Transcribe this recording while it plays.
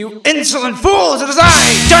You insolent fools! It is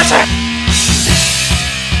I, Dursin!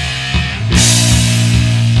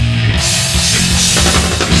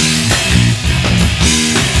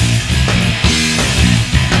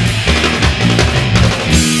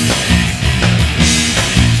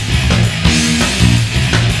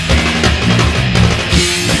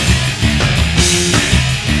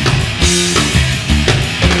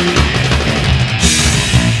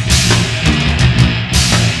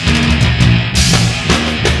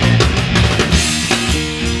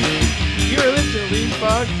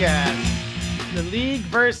 Podcast. The League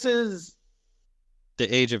versus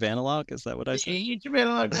the Age of Analog. Is that what I said? The Age of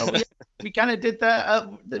Analog. Oh, we kind of did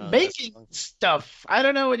the making stuff. I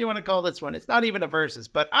don't know what you want to call this one. It's not even a versus,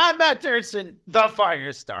 but I'm Matt Dursin, the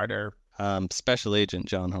Firestarter. Special Agent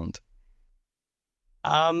John Hunt.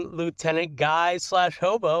 Lieutenant Guy /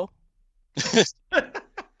 Hobo.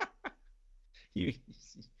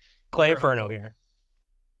 Clay Inferno here.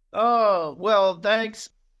 Oh, well, thanks.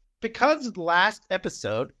 Because last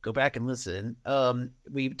episode, go back and listen,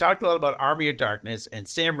 we talked a lot about Army of Darkness and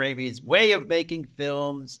Sam Raimi's way of making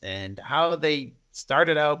films and how they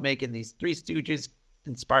started out making these Three Stooges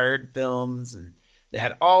inspired films, and they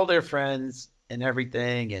had all their friends and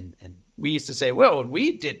everything. And we used to say, well,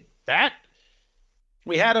 we did that.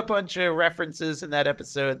 We had a bunch of references in that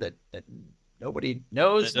episode that nobody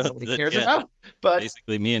knows, nobody cares about. But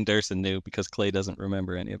basically, me and Dursin knew because Clay doesn't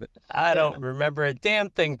remember any of it. I don't remember a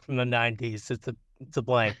damn thing from the 90s. It's a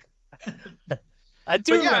blank. I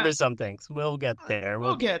do remember some things. We'll get there.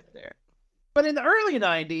 We'll get there. But in the early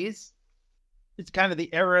 90s, it's kind of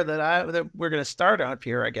the era that we're going to start on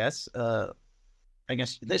here, I guess.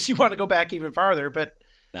 Unless you want to go back even farther, but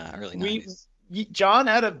early 90s. John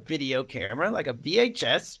had a video camera, like a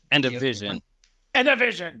VHS. And a Vision. And a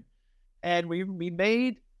Vision. And we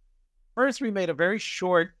made a very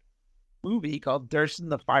short movie called Dursin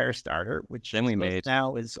the Firestarter, which then we made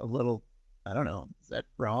now is a little, I don't know, is that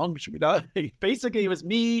wrong? Should we not? Basically, it was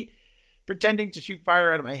me pretending to shoot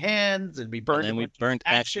fire out of my hands, and we burned. And then we burnt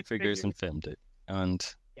action figures and filmed it, and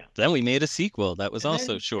then we made a sequel that was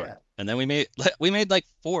also short. Yeah. And then we made like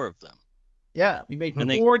 4 of them. Yeah, we made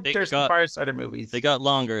 4 Dursin Firestarter movies. They got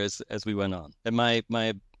longer as we went on, and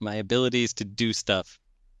my abilities to do stuff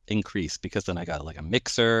increased because then I got like a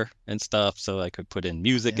mixer and stuff, so I could put in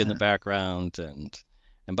music in the background, and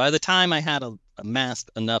by the time I had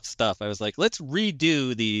amassed enough stuff, I was like, let's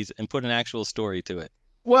redo these and put an actual story to it.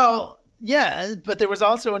 Well, yeah, but there was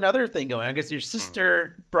also another thing going on because your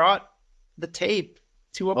sister brought the tape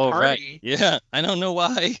to a party. Right. Yeah, I don't know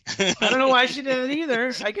why. I don't know why she did it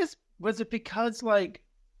either. I guess, was it because like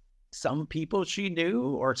some people she knew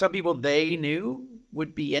or some people they knew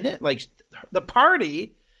would be in it? Like the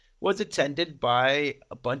party was attended by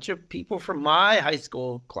a bunch of people from my high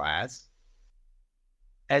school class,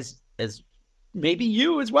 as maybe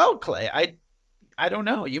you as well, Clay. I don't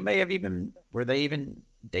know. You may have even, were they even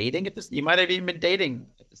dating at this? You might have even been dating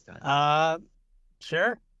at this time.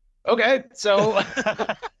 Sure. Okay, so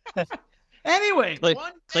anyway,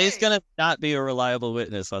 Clay's gonna not be a reliable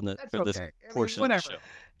witness on this portion of the show.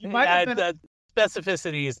 That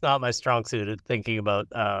specificity is not my strong suit at thinking about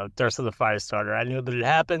Dursin the Firestarter. I knew that it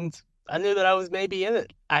happened. I knew that I was maybe in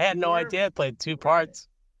it. I had no idea. I played 2 parts.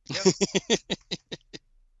 Yep.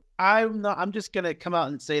 I'm just gonna come out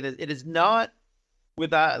and say that it is not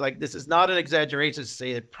this is not an exaggeration to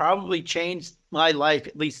say it probably changed my life,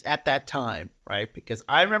 at least at that time, right? Because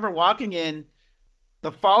I remember walking in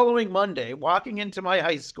the following Monday, walking into my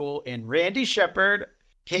high school, and Randy Shepard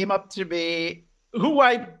came up to me, who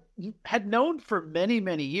I had known for many,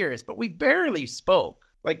 many years, but we barely spoke.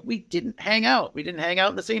 Like, we didn't hang out. We didn't hang out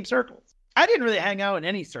in the same circles. I didn't really hang out in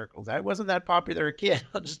any circles. I wasn't that popular a kid.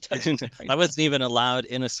 I'll just tell you. I wasn't even allowed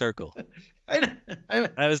in a circle. I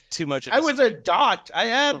was too much. I was a dot. I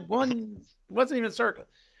had one, wasn't even a circle.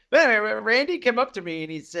 But anyway, Randy came up to me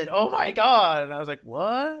and he said, "Oh my God." And I was like,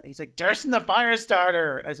 "What?" He's like, "Dursin the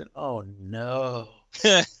Firestarter." I said, "Oh no."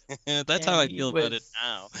 That's how I feel about it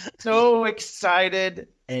now. So excited,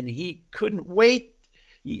 and he couldn't wait.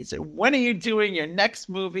 He said, "When are you doing your next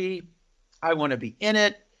movie? I want to be in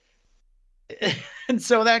it." And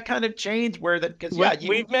so that kind of changed because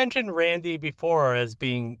we've mentioned Randy before as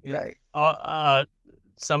being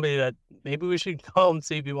somebody that maybe we should call him,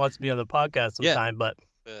 see if he wants to be on the podcast sometime. But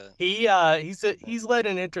he's led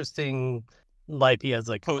an interesting life. He has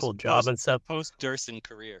like a cool job and stuff. Post Dursin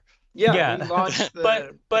career. Yeah. He launched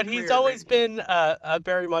but he's always been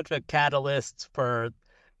very much a catalyst for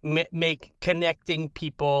connecting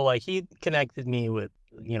people. Like he connected me with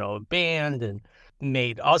a band and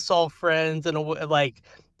made us all friends, and like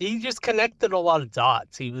he just connected a lot of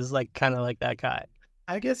dots. He was like kind of like that guy.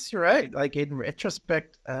 I guess you're right. Like in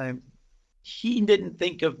retrospect, he didn't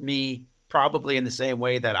think of me probably in the same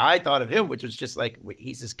way that I thought of him, which was just like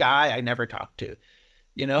he's this guy I never talked to,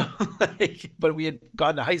 you know. Like, but we had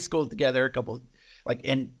gone to high school together a couple, like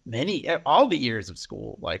in many all the years of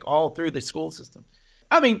school, like all through the school system.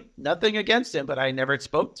 I mean, nothing against him, but I never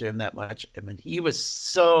spoke to him that much. I mean, he was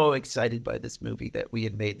so excited by this movie that we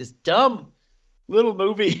had made, this dumb little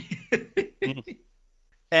movie.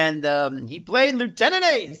 And he played Lieutenant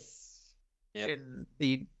Ace in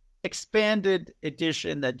the expanded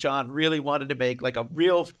edition that John really wanted to make, like a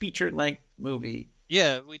real feature-length movie.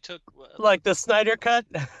 Yeah, we took like the Snyder cut.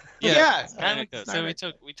 Yeah, Snyder cut. So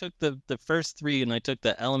we took the first three, and I took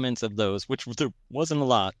the elements of those, which there wasn't a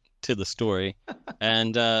lot to the story,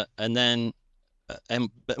 and then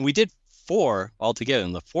we did 4 altogether,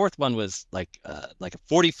 and the fourth one was like a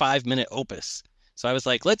 45-minute opus. So I was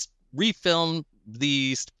like, let's refilm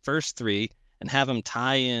these first 3 and have them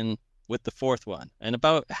tie in with the fourth one. And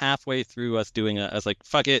about halfway through us doing it, I was like,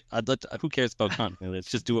 fuck it, who cares about continuity?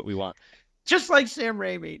 Let's just do what we want. Just like Sam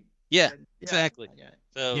Raimi. Yeah, exactly. Yeah.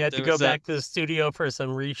 So you had to go back to the studio for some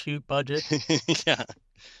reshoot budget. Yeah.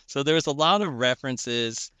 So there was a lot of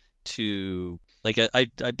references to, like,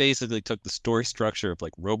 I basically took the story structure of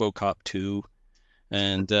like RoboCop 2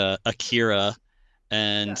 and Akira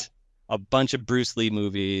and a bunch of Bruce Lee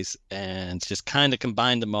movies and just kind of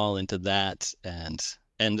combined them all into that and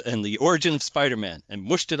the origin of Spider-Man and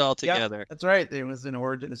mushed it all together. Yeah, that's right. There was an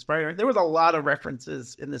origin of Spider-Man. There was a lot of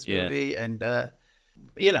references in this movie, and but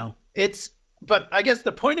I guess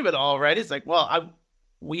the point of it all, right, is like, well,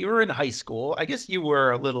 we were in high school. I guess you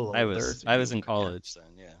were a little older. I was in college then,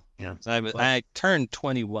 yeah. So I turned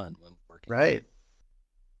 21 when working. Right.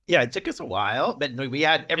 Yeah, it took us a while, but we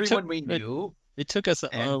had everyone we knew. It took us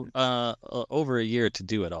over a year to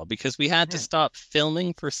do it all because we had to stop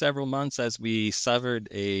filming for several months as we severed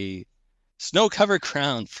a snow-covered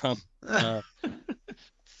ground from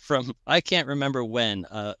I can't remember when,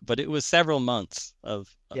 but it was several months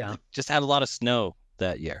of just had a lot of snow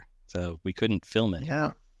that year, so we couldn't film it.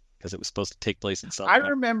 Yeah. Because it was supposed to take place in summer. I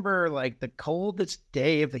remember like the coldest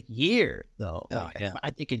day of the year, though.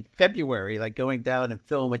 I think in February, like going down and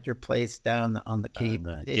film at your place down on the Cape.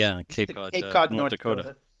 Cape Cod, North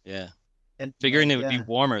Dakota. Yeah. And figuring it would be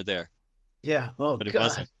warmer there. Yeah. Oh, but it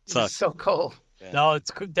wasn't. It was so cold. Yeah. No,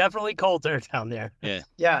 it's definitely colder down there. Yeah.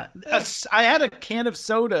 Yeah. I had a can of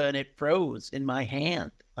soda and it froze in my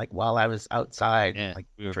hand, like while I was outside. Yeah. Like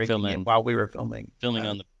we were filming while we were filming.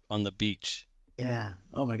 Filming on the beach. Yeah.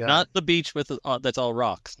 Oh my God. Not the beach with that's all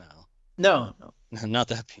rocks now. No. Not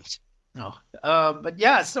that beach. No. But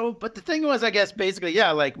yeah. But the thing was, I guess basically,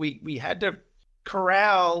 like we had to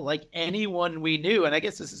corral like anyone we knew, and I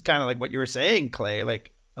guess this is kind of like what you were saying, Clay,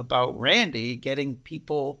 like about Randy getting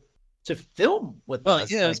people to film with us. Well,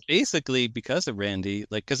 yeah, it was basically because of Randy,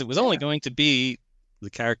 like because it was only going to be the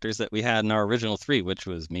characters that we had in our original 3, which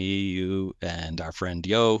was me, you, and our friend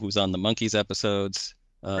Yo, who's on the Monkeys episodes.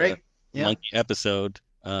 Right. Monkey episode.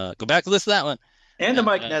 Go back and listen to that one. And the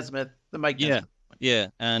Mike Nesmith. The Mike Nesmith. Yeah.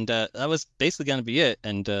 And that was basically going to be it.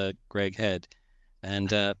 And Greg Head. And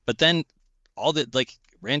but then all that, like,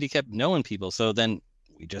 Randy kept knowing people. So then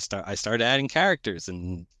I started adding characters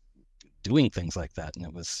and doing things like that. And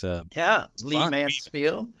it was Lee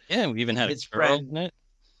Mansfield. Yeah, we even had his friend in it.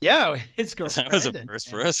 Yeah, his girlfriend. That was a first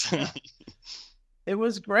for us. It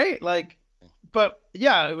was great. Like, but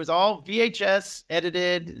yeah, it was all VHS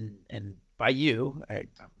edited and by you. I'm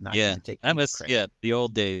not gonna take the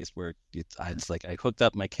old days where I hooked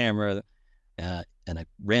up my camera and I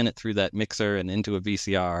ran it through that mixer and into a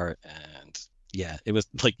VCR, and it was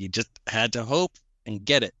like you just had to hope and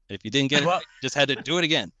get it. If you didn't get it, you just had to do it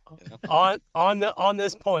again. You know? On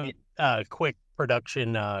this point, quick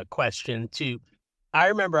production question too. I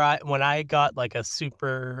remember when I got like a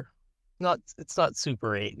it's not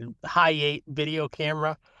Super 8, High 8 video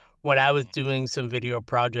camera when I was doing some video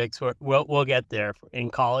projects. We'll get there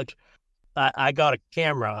in college. I got a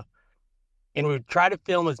camera and we would try to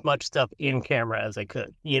film as much stuff in camera as I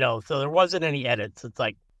could, so there wasn't any edits. It's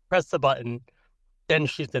like press the button, then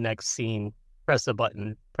shoot the next scene, press the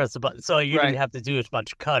button. So you didn't have to do as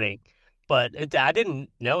much cutting. But I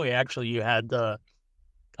didn't know you had the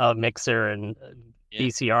mixer and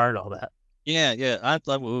VCR and all that. Yeah. I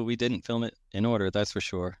thought we didn't film it in order, that's for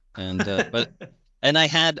sure. And and I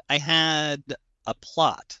had a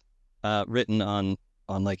plot written on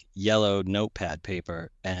like yellow notepad paper,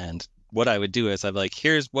 and what I would do is I'd be like,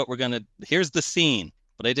 here's the scene,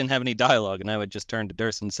 but I didn't have any dialogue, and I would just turn to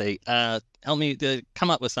Dursin and say, help me to come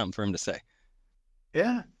up with something for him to say.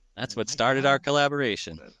 Yeah. That's what My started God. our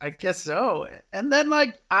collaboration. I guess so. And then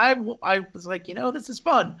like I was like, this is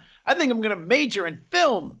fun. I think I'm gonna major in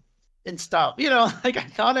film and stuff. Like I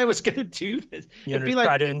thought I was gonna do this. You It'd know, be try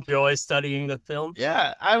like, to enjoy studying the film.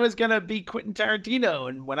 yeah, I was gonna be Quentin Tarantino.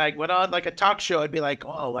 And when I went on like a talk show, I'd be like,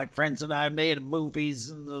 oh, my friends and I made movies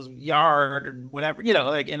in the yard and whatever,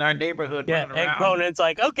 like in our neighborhood Yeah, running and around. Conan's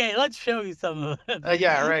like, okay, let's show you some of it.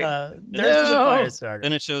 Yeah, right. There's the No. Firestarter.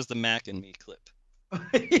 Then it shows the Mac and me clip.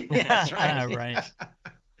 That's right. Right.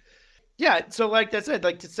 Yeah, so like I said,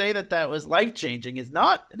 like to say that was life-changing is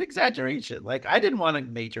not an exaggeration. Like I didn't want to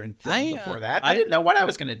major in film before that. I didn't know what I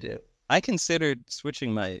was going to do. I considered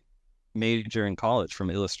switching my major in college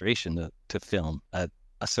from illustration to film at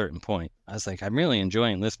a certain point. I was like, I'm really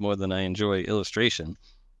enjoying this more than I enjoy illustration.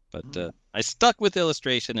 But I stuck with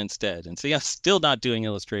illustration instead. And see, I'm still not doing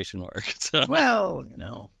illustration work. So. Well,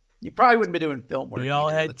 you probably wouldn't be doing film work. We all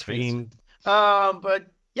either, had let's face it. dreams. But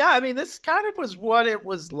yeah, I mean, this kind of was what it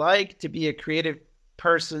was like to be a creative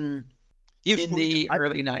person in the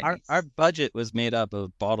early 90s. Our budget was made up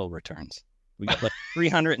of bottle returns. We got like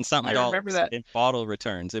 $300 and something in bottle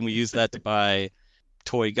returns, and we used that to buy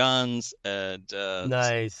toy guns and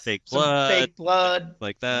Nice fake blood,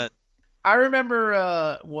 like that. I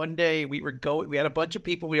remember one day we had a bunch of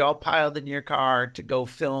people. We all piled in your car to go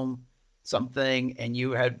film something, and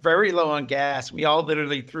you had very low on gas. We all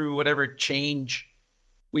literally threw whatever change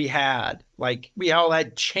we had. Like we all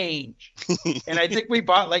had change, and I think we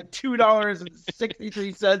bought like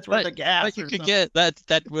 $2.63 worth of gas. Like you could get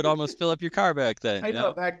that would almost fill up your car back then. I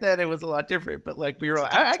know back then it was a lot different, but like we were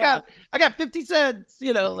like, I got 50 cents.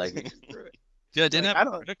 Like yeah, didn't have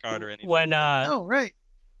a credit card or anything. When oh right.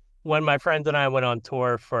 When my friends and I went on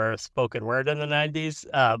tour for spoken word in the 90s,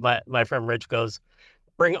 my friend Rich goes,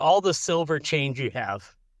 bring all the silver change you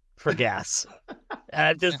have for gas. And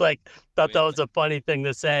I just thought that was a funny thing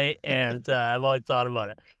to say, and I've always thought about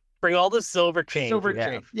it. Bring all the silver change. Silver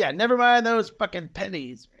change. Yeah, never mind those fucking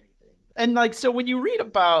pennies or anything. And like, so when you read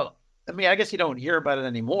about, I mean, I guess you don't hear about it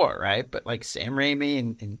anymore, right? But like Sam Raimi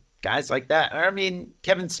and guys like that. I mean,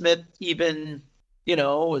 Kevin Smith even,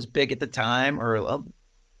 was big at the time, or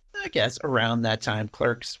I guess around that time.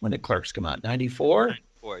 Clerks. When did Clerks come out? 94?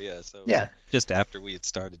 94, yeah. So yeah, just after we had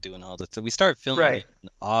started doing all this. So we started filming in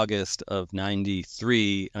August of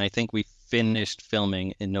 93, and I think we finished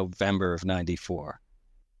filming in November of 94.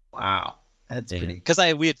 Wow. That's pretty. Because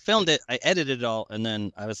we had filmed it, I edited it all, and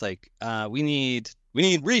then I was like, we need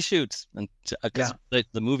reshoots, and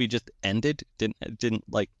the movie just ended. Didn't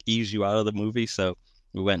like ease you out of the movie, so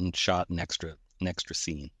we went and shot an extra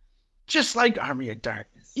scene. Just like Army of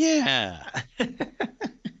Darkness. Yeah.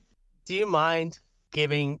 Do you mind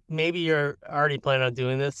giving? Maybe you're already planning on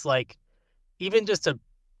doing this, like even just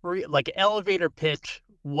elevator pitch.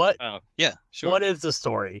 What? Oh yeah, sure. What is the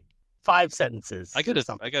story? 5 sentences. I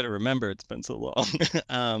gotta remember. It's been so long.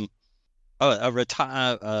 A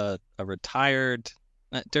retired.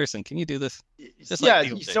 Dursin, can you do this? Yeah.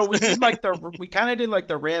 So we did we kind of did like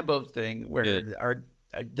the Rambo thing where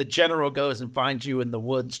the general goes and finds you in the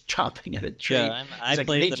woods chopping at a tree. Yeah, I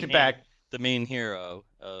played the main hero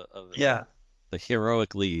of the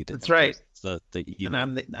heroic lead. That's right. And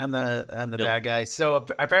I'm the bad guy. So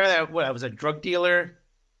apparently, I was a drug dealer.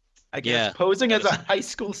 I guess posing as a high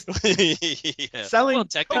school student, selling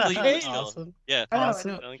technically cocaine. Awesome. Yeah,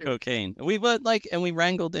 awesome. Selling cocaine. We would and we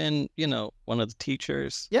wrangled in, one of the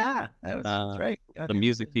teachers. Yeah, that was right. The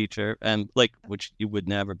music teacher, and which you would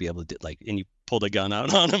never be able to do. And you pulled a gun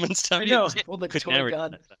out on him and stuff. I know. Pulled a toy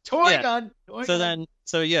gun. Toy gun.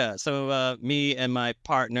 So me and my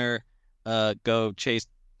partner go chase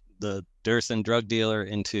the Dursin drug dealer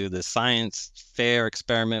into the science fair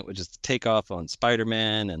experiment, which is the takeoff on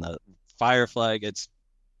Spider-Man, and the Firefly gets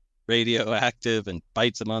radioactive and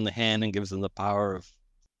bites him on the hand and gives him the power of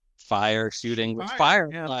fire shooting, which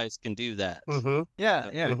fireflies can do that. Mm-hmm.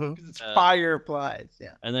 Yeah, because it's fireflies.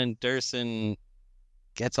 Yeah. And then Dursin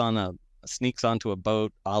sneaks onto a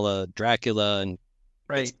boat a la Dracula and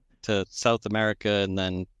gets to South America, and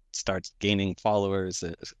then starts gaining followers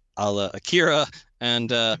a la Akira,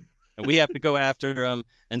 and we have to go after him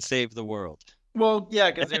and save the world. Well, yeah,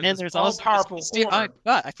 because there's also powerful.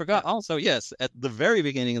 I forgot. Also, yes, at the very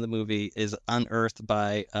beginning of the movie is unearthed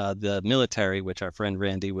by the military, which our friend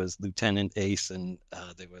Randy was Lieutenant Ace, and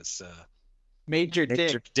there was Major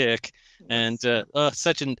Dick, and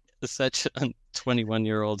such a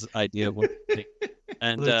 21-year-old's idea.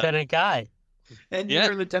 And Lieutenant Guy. And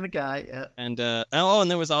you're Lieutenant Guy. Yeah. And and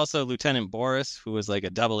there was also Lieutenant Boris, who was like a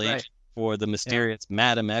double agent for the mysterious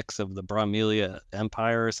Madam X of the Bromelia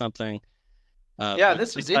Empire or something.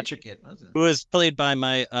 This was intricate, wasn't it? Who was played by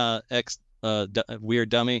my weird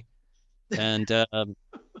dummy, and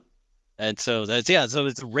so so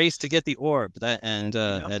it's a race to get the orb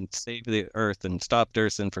and save the Earth and stop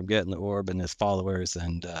Dursin from getting the orb and his followers,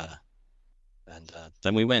 and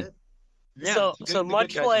then we win. Yeah, so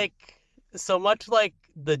much like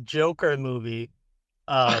the Joker movie,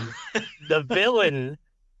 the villain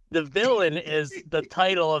is the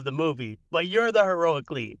title of the movie, but you're the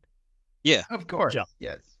heroic lead. Yeah, of course. Jump.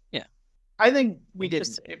 Yes. Yeah. I think we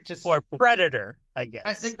didn't. Or Predator, I guess.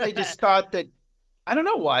 I think they just thought that. I don't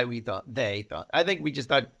know why they thought. I think we just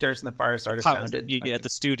thought Dursin the Firestarter sounded. Yeah, the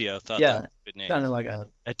studio thought that was a good name. Sounded like a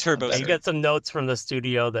turbo. You got some notes from the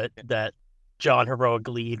studio that John Heroic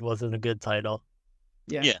Lead wasn't a good title.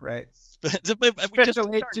 Yeah. Right.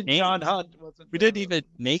 Special Agent John Hunt. We didn't even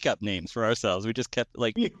make up names for ourselves. We just kept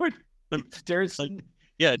like Dursin.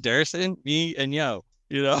 Dursin, me, and Yo.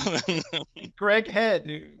 You know, Greg Head.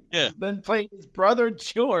 Who then played his brother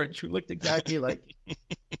George, who looked exactly like.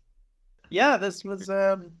 Yeah, this was.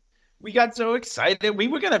 We got so excited. We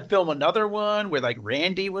were gonna film another one where like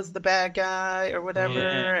Randy was the bad guy or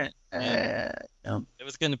whatever. It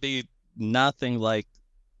was gonna be nothing like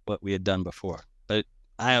what we had done before, but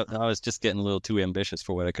I was just getting a little too ambitious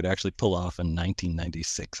for what I could actually pull off in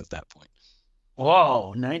 1996 at that point.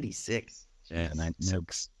 Whoa, 96. Yeah,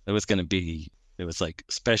 96. It was like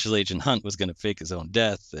Special Agent Hunt was going to fake his own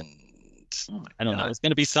death, and I don't know. It was going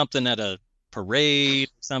to be something at a parade,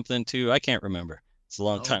 something too. I can't remember. It's a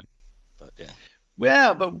long time, but yeah.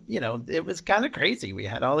 Well, but it was kind of crazy. We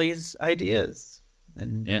had all these ideas,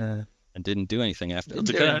 and and didn't do anything after. It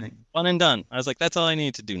was one and done. I was like, that's all I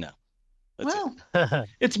need to do now.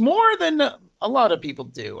 It's more than a lot of people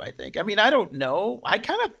do, I think. I mean, I don't know. I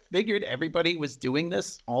kind of figured everybody was doing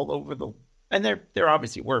this all over and there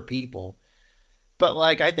obviously were people. But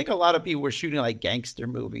like, I think a lot of people were shooting like gangster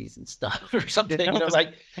movies and stuff or something,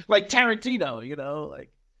 like Tarantino,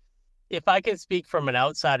 like. If I can speak from an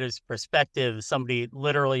outsider's perspective, somebody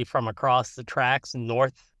literally from across the tracks in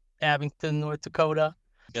North Abington, North Dakota.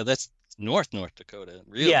 Yeah, that's North Dakota,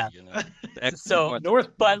 really. Yeah. So North,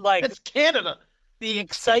 but like it's Canada. The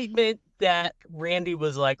excitement that Randy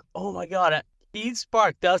was like, oh my God, he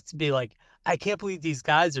sparked us to be like, I can't believe these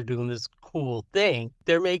guys are doing this cool thing.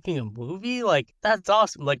 They're making a movie? Like, that's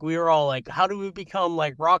awesome. Like, we were all like, how do we become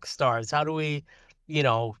like rock stars? How do we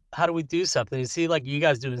do something? You see, like, you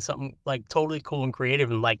guys doing something like totally cool and creative.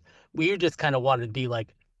 And like, we just kind of wanted to be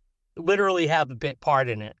like, literally have a bit part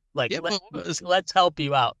in it. Like, let's help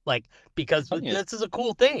you out. Like, because this is a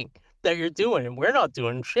cool thing that you're doing and we're not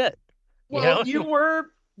doing shit. Well, you were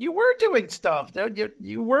doing stuff.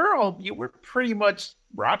 You were pretty much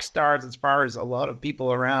rock stars as far as a lot of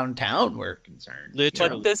people around town were concerned.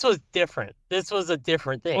 Literally. But this was different. This was a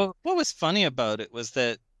different thing. Well, what was funny about it was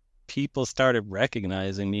that people started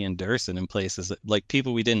recognizing me and Dursin in places like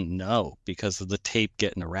people we didn't know because of the tape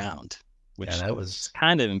getting around, which that was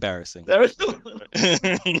kind of embarrassing. That was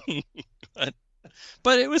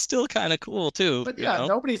but it was still kind of cool too. But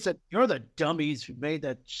nobody said you're the dummies who made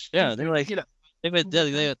that. Yeah, they're like,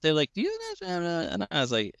 they're like, do you know? And I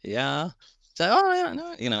was like, yeah. So, All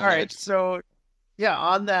right, so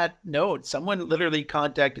on that note, someone literally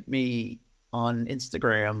contacted me on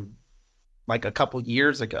Instagram like a couple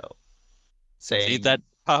years ago, saying that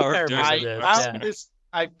power.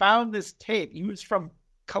 I found this tape. He was from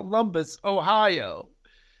Columbus, Ohio.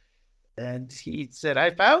 And he said,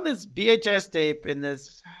 I found this VHS tape in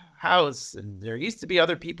this house, and there used to be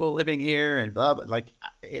other people living here, and blah, blah. Like,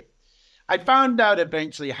 I found out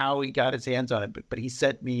eventually how he got his hands on it, but he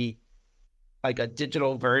sent me like a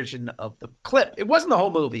digital version of the clip. It wasn't the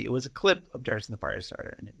whole movie. It was a clip of Dursin the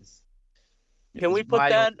Firestarter. And Can we put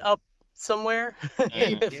that up somewhere?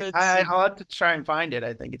 I'll have to try and find it.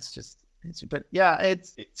 I think but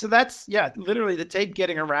that's literally the tape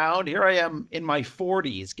getting around. Here I am in my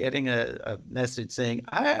 40s getting a message saying,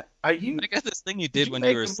 I got this thing you did when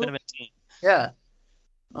you were 17. Yeah.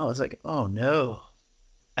 I was like, oh no.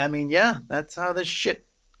 I mean, that's how this shit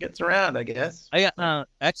gets around, I guess.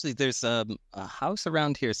 Actually, there's a house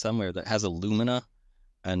around here somewhere that has a Lumina,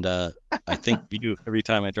 and I think we do every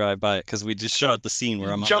time I drive by it because we just shot the scene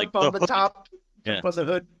where I'm jump on the top, jump on the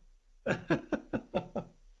hood.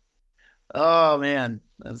 Oh man,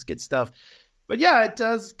 that's good stuff. But it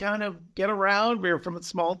does kind of get around. We're from a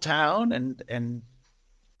small town, and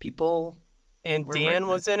people. And Dan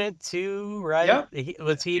was in it too, right? Yeah.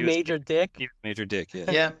 Was he Major Dick? He was Major Dick,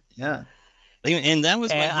 yeah. Yeah. And that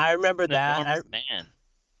was. And I remember that. Man.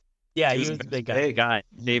 Yeah, he was a big guy. Big guy.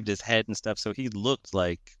 Shaved his head and stuff, so he looked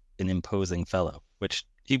like an imposing fellow, which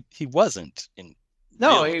he wasn't. He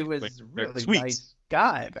was a really nice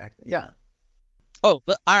guy back then. Yeah. Oh,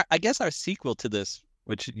 but I guess our sequel to this,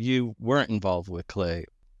 which you weren't involved with, Clay,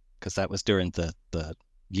 because that was during the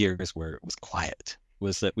years where it was quiet,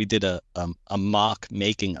 was that we did a mock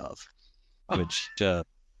making of, which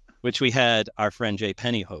which we had our friend Jay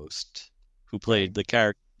Penny host, who played the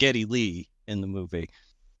character Geddy Lee in the movie,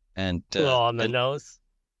 and A little on the nose.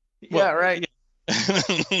 Yeah, right.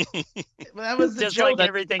 That was the Just joke. like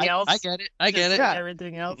everything else. I get it. I get it. Yeah.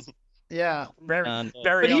 Everything else. Yeah. Very, And,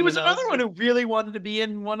 very. But he on was the another nose. one who really wanted to be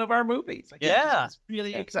in one of our movies. Like, Yeah. he was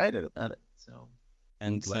really excited about it. So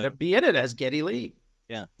and let him be in it as Geddy Lee.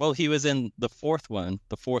 yeah, well, he was in the fourth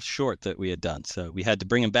short that we had done, so we had to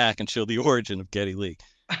bring him back and show the origin of Geddy Lee.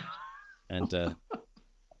 And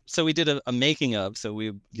so we did a making of. So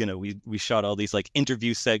we shot all these like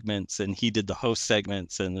interview segments, and he did the host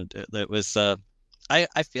segments, and that was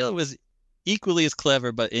I feel it was equally as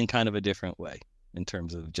clever, but in kind of a different way in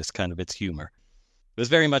terms of just kind of its humor. It was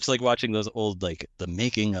very much like watching those old, like the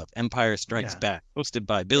making of Empire Strikes Back, hosted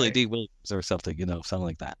by Billy D. Williams or something, something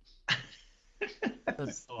like that.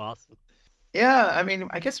 That's so awesome. Yeah, I mean,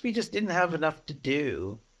 I guess we just didn't have enough to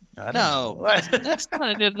do. No, that's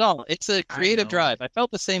not it at all. It's a creative drive. I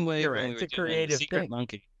felt the same way when we were doing Secret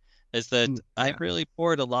Monkey. Is that I really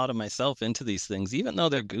poured a lot of myself into these things, even though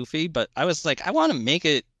they're goofy. But I was like, I want to make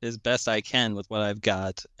it as best I can with what I've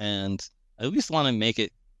got, and I at least want to make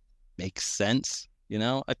it make sense.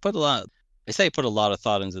 I put a lot of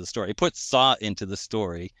thought into the story. I put thought into the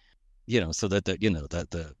story, so that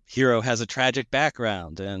the hero has a tragic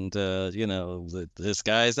background, and this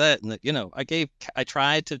guy's that, and I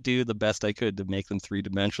tried to do the best I could to make them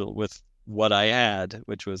three-dimensional with what I had,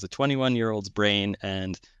 which was a 21-year-old's brain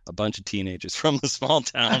and a bunch of teenagers from the small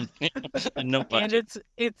town, and no budget.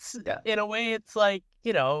 And it's in a way, it's like,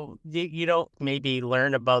 you don't maybe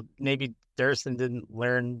learn about, maybe Dursin didn't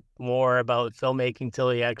learn more about filmmaking till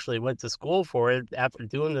he actually went to school for it after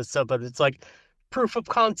doing this stuff, but it's like proof of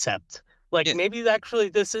concept. Like, maybe actually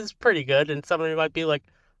this is pretty good, and somebody might be like,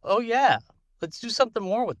 oh yeah, let's do something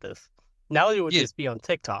more with this. Now it would just be on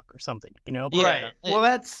TikTok or something, But, right. Well,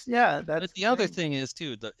 that's But the other thing is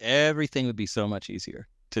too that everything would be so much easier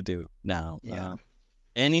to do now. Yeah.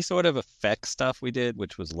 Any sort of effect stuff we did,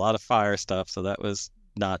 which was a lot of fire stuff, so that was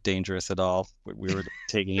not dangerous at all. We were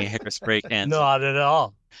taking a hairspray can. Not at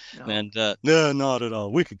all. No. And no, not at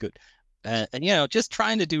all. Wicked good. And just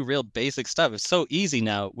trying to do real basic stuff. It's so easy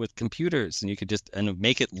now with computers, and you could just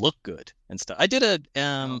make it look good and stuff. I did a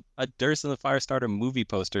Dursin the Firestarter movie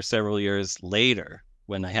poster several years later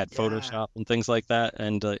when I had Photoshop and things like that,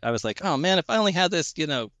 and I was like, oh man, if I only had this,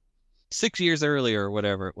 6 years earlier or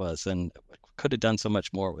whatever it was, and could have done so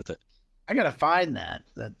much more with it. I gotta find that.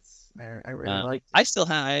 I really like. I still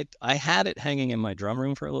had it hanging in my drum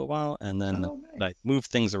room for a little while, and then I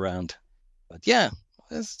moved things around. But yeah.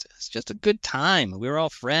 It's just a good time. We were all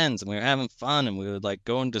friends, and we were having fun, and we were like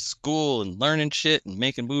going to school and learning shit and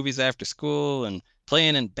making movies after school and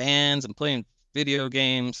playing in bands and playing video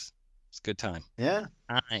games. It's a good time. Yeah.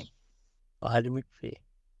 Time. Slidey McPhee.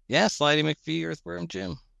 Yeah, Slidey McPhee, Earthworm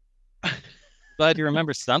Jim. Glad you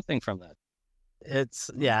remember something from that.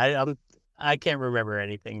 I can't remember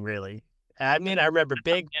anything really. I mean, I remember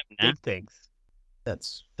big things.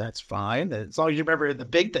 That's fine. As long as you remember the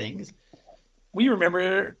big things. We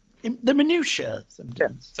remember the minutia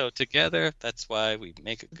sometimes. So together, that's why we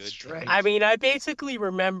make a good right. I mean, I basically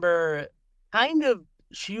remember kind of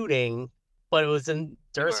shooting, but it was in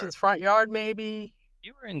Dursin's front yard, maybe.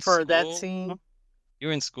 You were in for school. That scene. You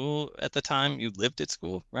were in school at the time. You lived at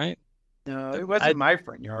school, right? No, it wasn't my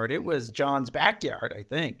front yard. It was John's backyard, I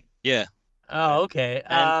think. Yeah. Oh, okay.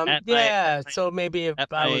 So maybe if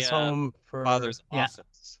I was home for father's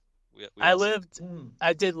office.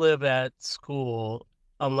 I did live at school,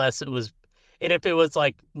 unless it was, and if it was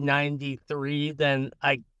like 93, then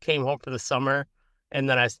I came home for the summer, and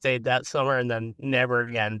then I stayed that summer, and then never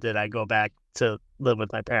again did I go back to live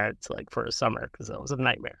with my parents like for a summer, because that was a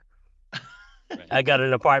nightmare. Right. I got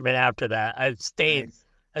an apartment after that. I stayed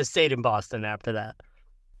in Boston after that.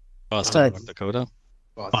 Boston, North Dakota.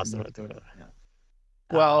 Boston, North Dakota. Yeah.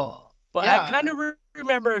 Well, but I kind of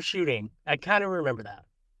remember shooting. I kind of remember that.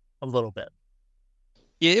 A little bit.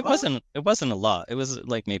 Yeah, it wasn't a lot. It was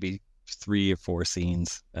like maybe 3 or 4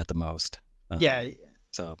 scenes at the most. Yeah.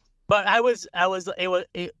 So. But it was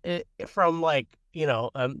from like,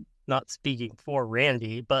 I'm not speaking for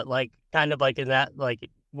Randy, but like kind of like in that like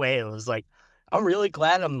way, it was like, I'm really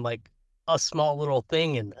glad I'm like a small little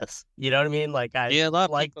thing in this. You know what I mean? Like I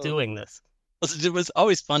like doing this. It was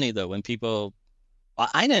always funny though when people,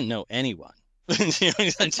 I didn't know anyone.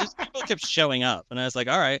 Just people kept showing up, and I was like,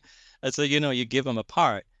 all right. And so you give them a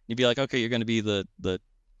part, you'd be like, okay, you're going to be the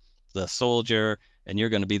soldier, and you're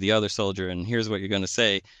going to be the other soldier, and here's what you're going to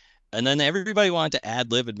say. And then everybody wanted to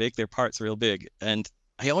ad lib and make their parts real big. And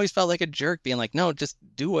I always felt like a jerk being like, no, just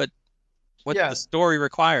do what the story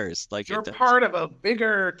requires. Like, you're part of a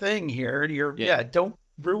bigger thing here. Don't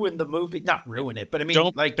ruin the movie. Not ruin it, but I mean,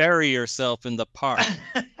 don't bury yourself in the part.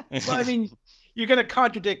 Well, I mean, you're going to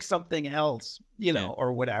contradict something else,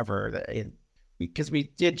 or whatever. Because we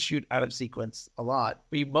did shoot out of sequence a lot.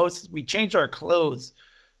 We changed our clothes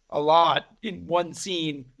a lot in one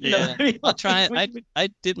scene. Yeah, I'll try. I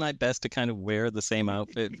did my best to kind of wear the same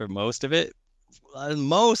outfit for most of it.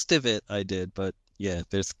 Most of it I did, but yeah,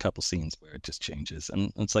 there's a couple scenes where it just changes,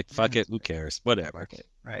 and it's like, fuck it, who cares? Whatever.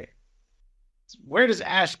 Right. Where does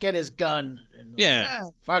Ash get his gun?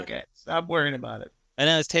 Fuck it. Stop worrying about it. And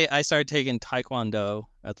I started taking Taekwondo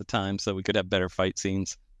at the time, so we could have better fight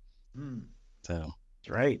scenes. So that's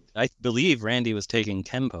right. I believe Randy was taking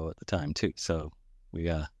Kempo at the time too, so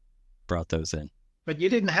we brought those in. But you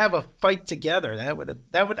didn't have a fight together.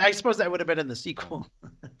 I suppose that would have been in the sequel.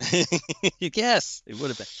 Yes, it would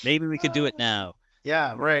have been. Maybe we could do it now.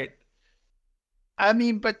 Yeah, right. I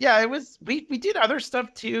mean, but yeah, we did other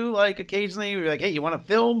stuff too. Like occasionally we were like, hey, you want to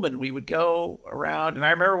film? And we would go around. And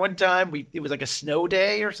I remember one time it was like a snow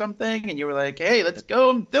day or something. And you were like, hey, let's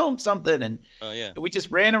go and film something. And we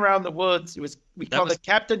just ran around the woods. We called it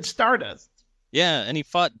Captain Stardust. Yeah. And he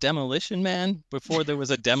fought Demolition Man before there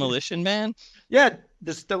was a Demolition Man. Yeah.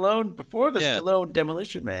 Before the Stallone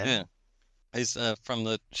Demolition Man. Yeah. He's from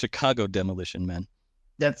the Chicago Demolition Men.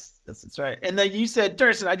 That's right. And then you said,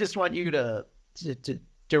 Dursin, I just want you to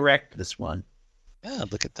direct this one. Yeah,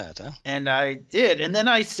 look at that, huh? And I did. And then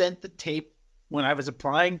I sent the tape when I was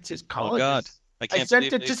applying to college. Oh, God. I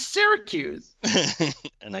sent it to Syracuse.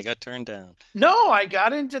 And I got turned down. No, I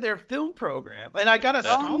got into their film program. And I got a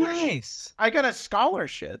scholarship. Nice. I got a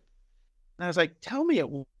scholarship. And I was like, tell me it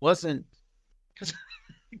wasn't...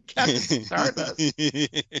 Captain Stardust.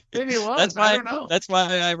 Maybe it was. I don't know. That's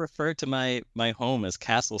why I refer to my home as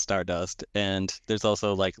Castle Stardust, and there's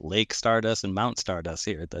also like Lake Stardust and Mount Stardust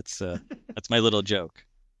here. That's my little joke.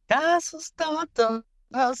 Castle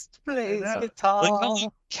Stardust plays guitar. Like,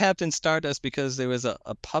 Captain Stardust because there was a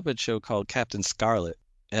puppet show called Captain Scarlet,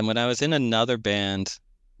 and when I was in another band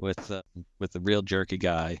with the real jerky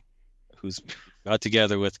guy, who's got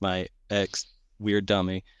together with my ex. Weird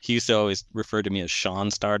dummy. He used to always refer to me as Sean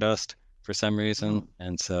Stardust for some reason,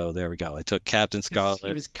 and so there we go. I took Captain Scarlet.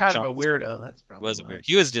 He was kind of a weirdo. That's probably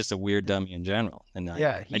He was just a weird dummy in general, and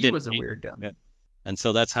he was a weird dummy. Yeah. And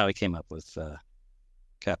so that's how I came up with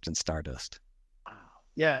Captain Stardust.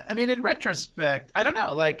 Yeah, I mean, in retrospect, I don't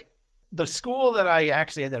know. Like the school that I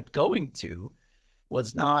actually ended up going to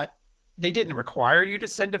was not. They didn't require you to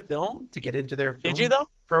send a film to get into their. Did you though?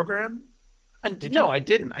 Program. No, I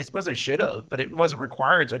didn't. I suppose I should have, but it wasn't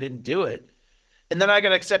required, so I didn't do it. And then I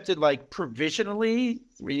got accepted like provisionally,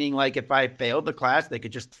 meaning like if I failed the class, they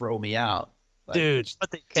could just throw me out. Like, dude,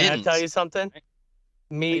 can I tell you something?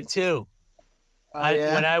 Me too.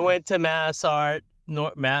 When I went to Mass Art,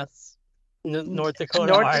 North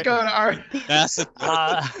Dakota Art.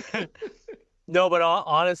 No, but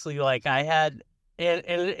honestly, like I had, and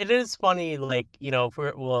it is funny, like,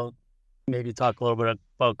 we'll maybe talk a little bit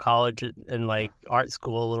about college and like art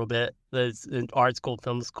school a little bit. There's in art school,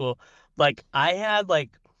 film school. Like I had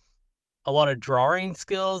like a lot of drawing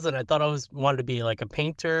skills, and I thought wanted to be like a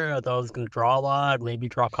painter. I thought I was going to draw a lot, maybe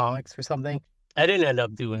draw comics or something. I didn't end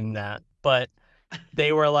up doing that, but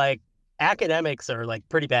they were like, academics are like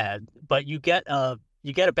pretty bad, but you get a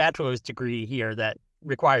bachelor's degree here that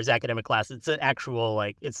requires academic classes. It's an actual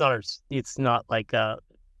like it's not like an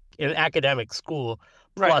academic school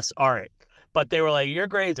plus art. But they were like, your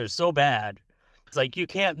grades are so bad. It's like, you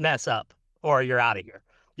can't mess up or you're out of here.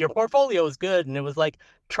 Your portfolio is good. And it was like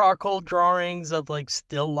charcoal drawings of like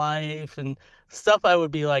still life and stuff. I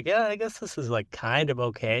would be like, yeah, I guess this is like kind of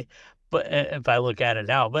okay. But if I look at it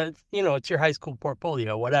now, but it's your high school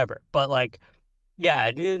portfolio, whatever. But like,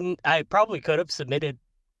 yeah, I probably could have submitted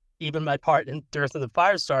even my part in Dursin the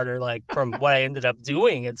Firestarter, like from what I ended up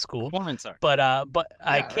doing at school. But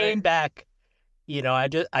I came back,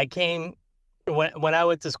 I came. When I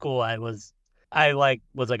went to school, I was like,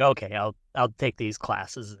 okay, I'll take these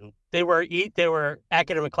classes, and they were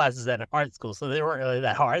academic classes at an art school, so they weren't really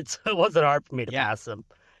that hard. So it wasn't hard for me to pass them,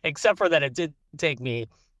 except for that it did take me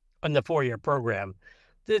in the 4-year program.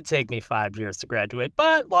 It did take me 5 years to graduate,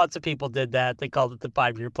 but lots of people did that. They called it the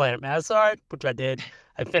 5-year Planet Mass Art, which I did.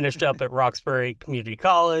 I finished up at Roxbury Community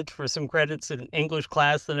College for some credits in an English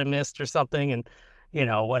class that I missed or something, and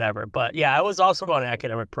whatever. But yeah, I was also on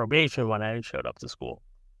academic probation when I showed up to school.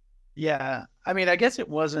 Yeah. I mean, I guess it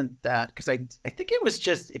wasn't that because I think it was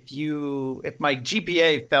just if my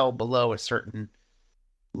GPA fell below a certain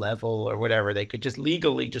level or whatever, they could just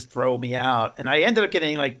legally just throw me out. And I ended up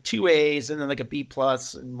getting like two A's and then like a B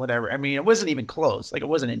plus and whatever. I mean, it wasn't even close. Like it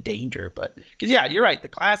wasn't in danger, but because yeah, you're right. The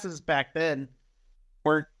classes back then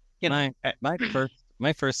weren't, you know,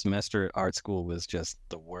 My first semester at art school was just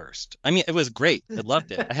the worst. I mean, it was great. I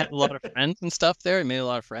loved it. I had a lot of friends and stuff there. I made a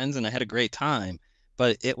lot of friends and I had a great time,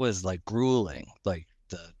 but it was like grueling.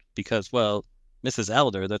 Because well, Mrs.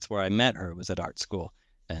 Elder, that's where I met her, was at art school,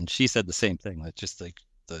 and she said the same thing. That just like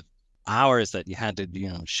the hours that you had to,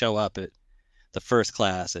 show up at the first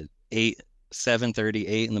class at 7:30,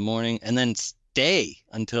 8 in the morning, and then stay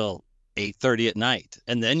until 8:30 at night,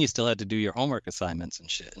 and then you still had to do your homework assignments and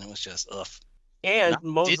shit, and it was just ugh. And Not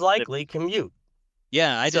most did the- likely commute.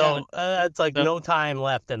 Yeah, I did. So it's like So- no time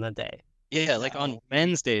left in the day. Yeah, like on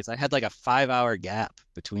Wednesdays, I had like a 5-hour gap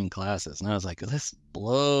between classes, and I was like, this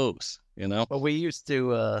blows, Well, we used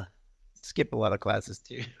to skip a lot of classes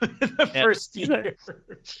too. The first year.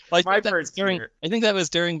 Like My first year. I think that was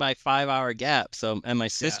during my 5-hour gap. So, and my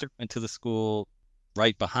sister went to the school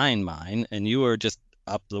right behind mine, and you were just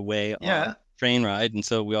up the way on train ride, and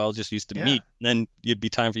so we all just used to meet. And then it'd be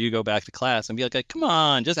time for you to go back to class and be like, "Come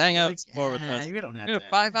on, just hang out more with us. We don't have We have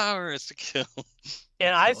 5 hours to kill."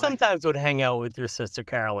 And I sometimes would hang out with your sister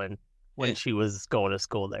Carolyn when Yeah. she was going to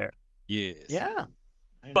school there. Yes. Yeah.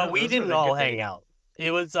 But we didn't all hang out. It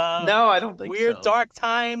was No, I don't think weird so. dark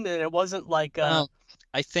time, and it wasn't like a Well,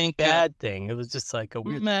 I think bad thing. It was just like a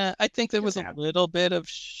weird. I think there was a happened. little bit of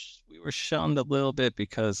we were shunned a little bit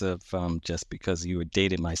because of just because you had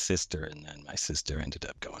dated my sister, and then my sister ended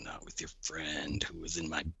up going out with your friend who was in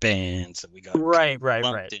my band, so we got Right.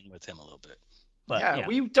 lumped in with him a little bit. But yeah,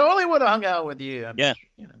 we totally would have hung out with you. Yeah.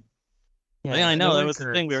 Yeah, I know that was the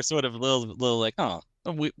liquor. thing. We were sort of a little like, oh,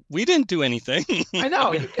 we didn't do anything. I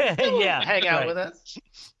know. You can still Yeah, hang out right. with us.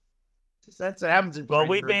 That's what happens in Well,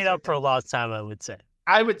 we Frankfurt. made up for lost time, I would say.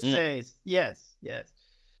 I would say yes.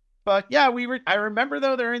 But yeah, I remember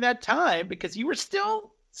though during that time because you were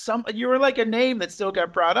still you were like a name that still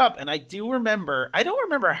got brought up. And I don't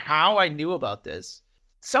remember how I knew about this.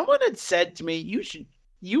 Someone had said to me,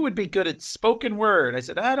 you would be good at spoken word. I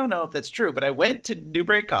said, I don't know if that's true, but I went to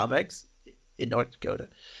Newbury Comics in North Dakota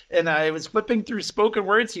and I was flipping through spoken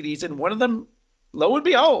word CDs and one of them, lo and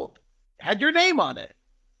behold, had your name on it.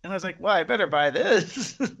 And I was like, well, I better buy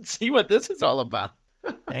this, see what this is all about.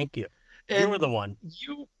 Thank you. And You were the one.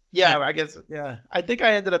 I guess, I think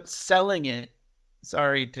I ended up selling it.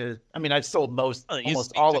 I've sold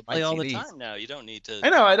almost all of my play all the CDs. time now. You don't need to. I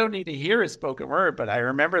know I don't need to hear a spoken word, but I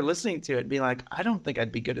remember listening to it and being like, I don't think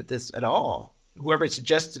I'd be good at this at all. Whoever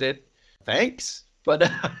suggested it, thanks.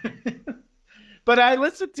 But but I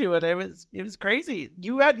listened to it. It was crazy.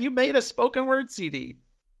 You made a spoken word CD.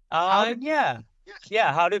 Yeah.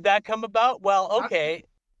 How did that come about? Well, okay.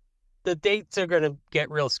 The dates are gonna get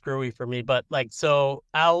real screwy for me, but so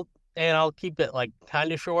I'll keep it like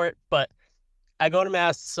kind of short. But I go to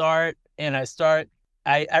Mass Art and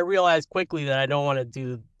I realize quickly that I don't want to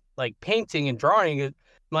do like painting and drawing.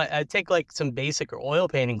 I take like some basic oil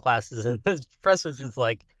painting classes, and this professor's just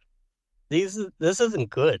like, this isn't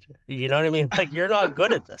good. You know what I mean? Like, you're not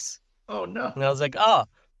good at this. Oh no. And I was like, oh.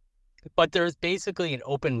 But there's basically an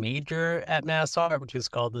open major at Mass Art, which is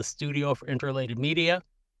called the Studio for Interrelated Media.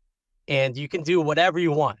 And you can do whatever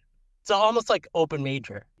you want. It's almost like open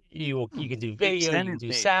major. You can do video, you can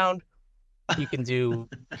do sound, you can do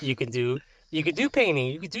painting,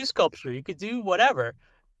 you can do sculpture, you could do whatever.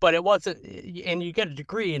 But it wasn't, and you get a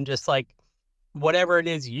degree in just like whatever it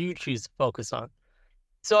is you choose to focus on.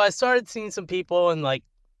 So I started seeing some people, and like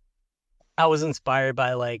I was inspired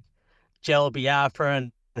by like Jello Biafra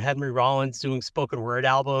and Henry Rollins doing spoken word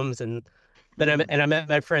albums, and then I met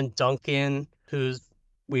my friend Duncan,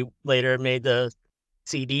 we later made the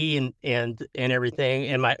CD and everything.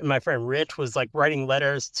 And my friend Rich was like writing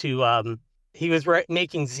letters to he was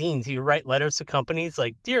making zines. He would write letters to companies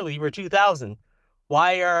like, "Dear Libra 2000,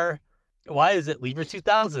 why is it Libra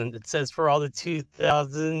 2000? It says for all the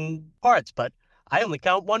 2000 parts, but I only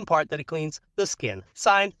count one part that it cleans, the skin.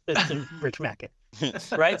 Signed, Mr. Rich Mackin."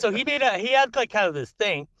 Right? So he had like kind of this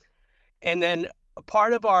thing. And then a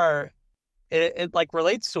part of it like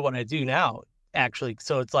relates to what I do now, actually.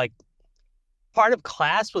 So it's like part of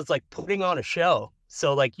class was like putting on a show.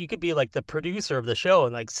 So like you could be like the producer of the show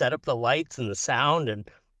and like set up the lights and the sound and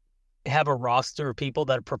have a roster of people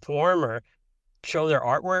that perform or show their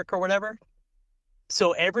artwork or whatever.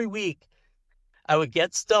 So every week I would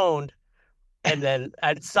get stoned and then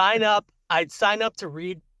I'd sign up to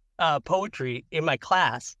read poetry in my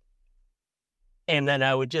class. And then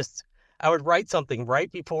I would write something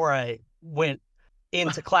right before I went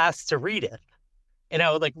into class to read it. And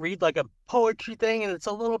I would like read like a poetry thing, and it's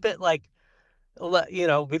a little bit like,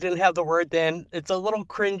 we didn't have the word then. It's a little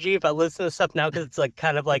cringy if I listen to stuff now because it's like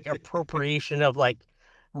kind of like appropriation of like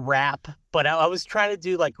rap. But I was trying to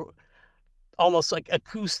do like almost like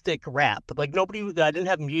acoustic rap. Like I didn't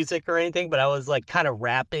have music or anything, but I was like kind of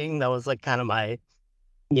rapping. That was like kind of my,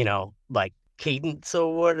 like cadence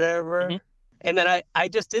or whatever. Mm-hmm. And then I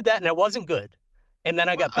just did that, and it wasn't good. And then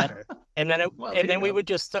I got better. And then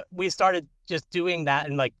we started just doing that,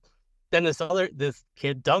 and like then this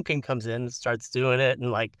kid Duncan comes in and starts doing it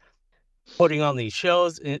and like putting on these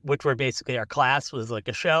shows, which were basically our class was like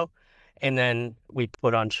a show. And then we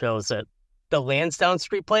put on shows at the Lansdowne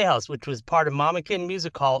Street Playhouse, which was part of Mamakin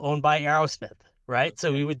Music Hall owned by Aerosmith, right?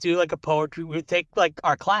 So we would do like we would take like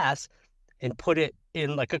our class and put it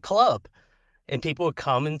in like a club, and people would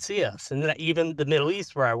come and see us. And then even the Middle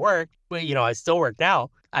East where I worked, I still work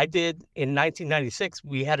now. I did in 1996,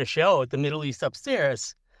 we had a show at the Middle East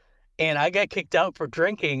upstairs, and I got kicked out for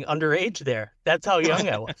drinking underage there. That's how young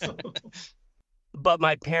I was. But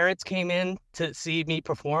my parents came in to see me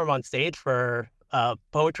perform on stage for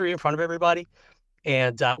poetry in front of everybody.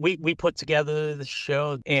 And we put together the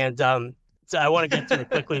show. And so I want to get to it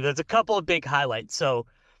quickly. There's a couple of big highlights. So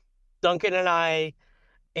Duncan and I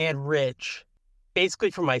and Rich,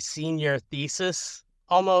 basically for my senior Oh, thesis,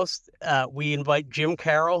 we invite Jim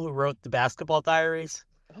Carroll, who wrote the Basketball Diaries,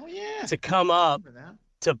 to come up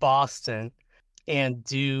to Boston and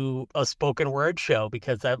do a spoken word show,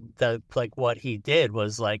 because that like what he did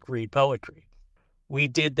was like read poetry. We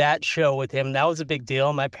did that show with him. That was a big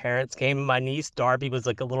deal. My parents came. My niece Darby was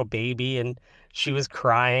like a little baby, and she was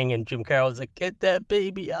crying, and Jim Carroll was like, "Get that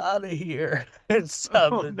baby out of here," and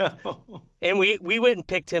stuff. Oh, no. And we went and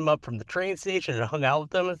picked him up from the train station and hung out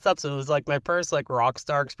with him and stuff. So it was like my first like rock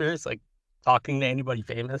star experience, like talking to anybody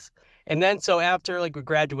famous. And then so after like we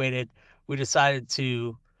graduated, we decided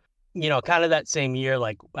to, kind of that same year,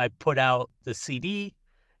 like I put out the CD,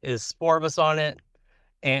 is 4 of us on it.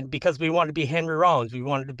 And because we wanted to be Henry Rollins, we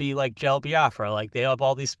wanted to be like Jel Biafra, like they have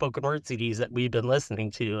all these spoken word CDs that we've been listening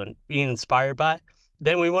to and being inspired by.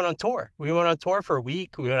 Then we went on tour. We went on tour for a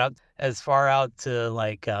week. We went out as far out to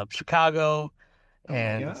like Chicago,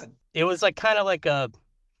 and it was like kind of like a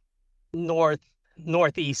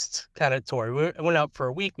northeast kind of tour. We went out for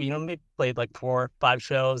a week. We maybe played like 4 or 5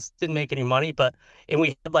 shows. Didn't make any money, and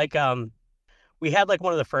we had like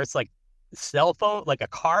one of the first like cell phone, like a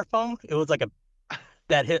car phone. It was like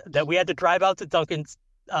that we had to drive out to Duncan's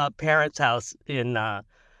parents' house in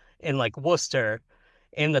like Worcester.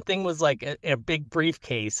 And the thing was like a big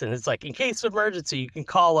briefcase, and it's like, in case of emergency, you can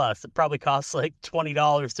call us. It probably costs like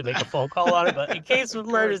 $20 to make a phone call on it, but in case of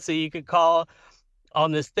emergency, you could call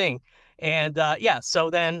on this thing. And so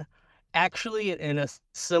then actually in a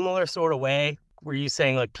similar sort of way, were you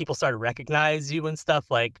saying like people started to recognize you and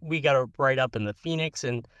stuff? Like we got to write up in the Phoenix,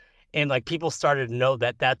 and like people started to know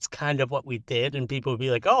that that's kind of what we did, and people would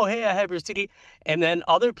be like, "Oh, hey, I have your CD," and then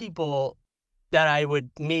other people that I would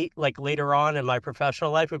meet like later on in my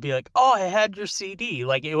professional life would be like, "Oh, I had your CD."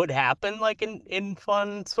 Like it would happen like in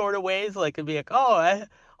fun sort of ways. Like it'd be like, "Oh, I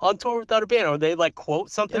on tour without a band," or they like quote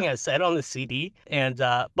something I said on the CD. And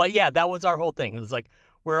but yeah, that was our whole thing. It was like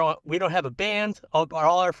we don't have a band. All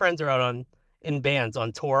our friends are out in bands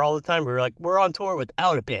on tour all the time. We were like, we're on tour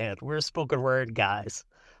without a band. We're spoken word guys.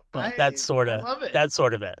 But that's sort of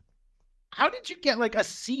it. How did you get like a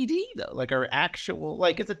CD though? Like our actual,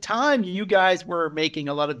 like at the time you guys were making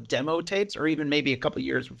a lot of demo tapes, or even maybe a couple of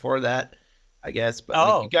years before that, I guess. But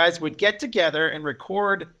like, you guys would get together and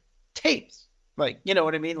record tapes, like, you know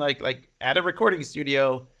what I mean? Like at a recording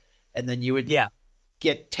studio, and then you would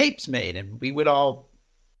get tapes made, and we would all,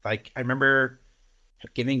 like, I remember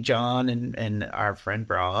giving John and our friend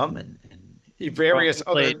Bram and various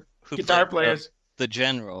other guitar players. The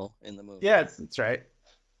general in the movie. Yes, that's right.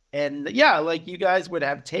 And yeah, like you guys would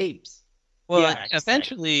have tapes. Well,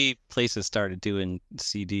 eventually places started doing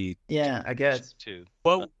CD. Yeah, I guess too.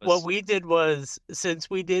 Well, what we did was,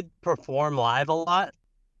 since we did perform live a lot,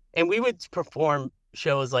 and we would perform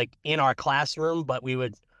shows like in our classroom, but we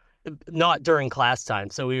would not during class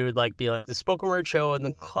time. So we would like be like the spoken word show in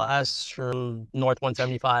the classroom, North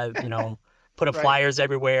 175, put up flyers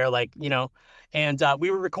everywhere, like, and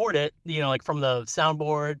we would record it, like from the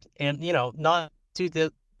soundboard, and, not too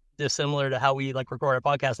dissimilar to how we like record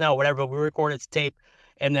our podcast now, or whatever, but we record it to tape.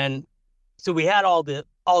 And then, so we had all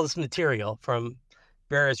this material from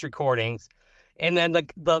various recordings. And then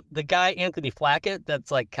the guy, Anthony Flackett,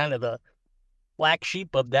 that's like kind of the black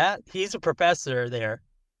sheep of that. He's a professor there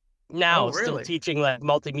now, still teaching like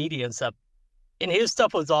multimedia and stuff. And his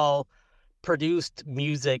stuff was all produced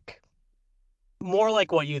music, more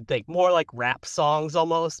like what you'd think, more like rap songs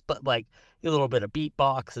almost, but like a little bit of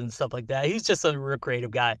beatbox and stuff like that. He's just a real creative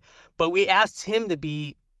guy. But we asked him to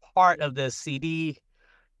be part of this CD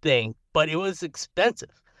thing, but it was expensive.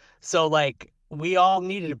 So like we all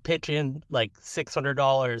needed to pitch in like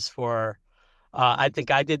 $600 for. I think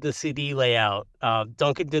I did the CD layout.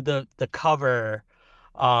 Duncan did the cover.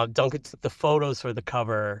 Duncan took the photos for the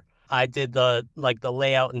cover. I did the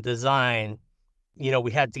layout and design.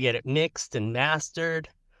 We had to get it mixed and mastered,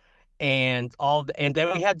 and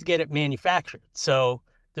then we had to get it manufactured. So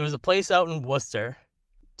there was a place out in Worcester,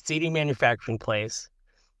 CD manufacturing place.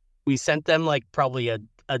 We sent them like probably a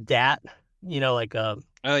DAT, like a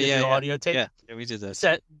audio tape. Yeah, we did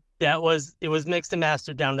that. It was mixed and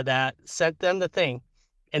mastered down to that. Sent them the thing,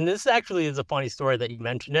 and this actually is a funny story that you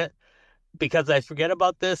mentioned it, because I forget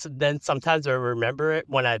about this, and then sometimes I remember it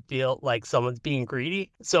when I feel like someone's being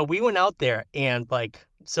greedy. So we went out there and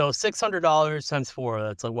 $600 times 4,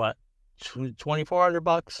 that's like what,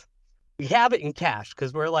 $2,400. We have it in cash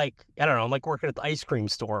because we're like, I don't know, I'm like working at the ice cream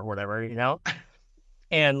store or whatever,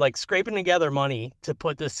 and like scraping together money to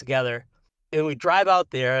put this together. And we drive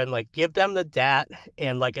out there and like give them the DAT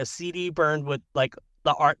and like a CD burned with like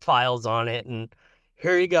the art files on it. And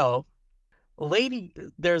here you go. Lady,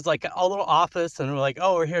 there's like a little office, and we're like,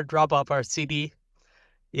 oh, we're here to drop off our CD.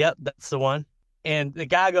 Yep, that's the one. And the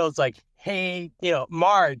guy goes like, hey,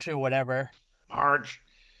 Marge or whatever. Marge.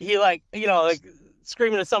 He like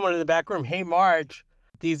screaming to someone in the back room, hey, Marge,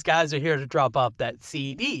 these guys are here to drop off that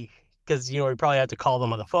CD. Because, we probably had to call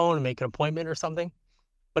them on the phone and make an appointment or something.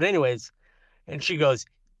 But anyways, and she goes,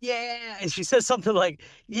 yeah. And she says something like,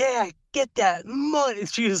 yeah, get that money.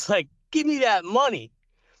 She was like, give me that money.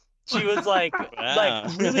 She was like, Wow.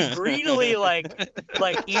 like really greedily, like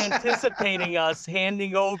anticipating us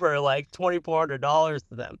handing over like $2,400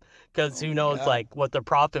 to them, because who knows like what the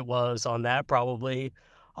profit was on that, probably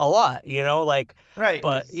a lot, like right.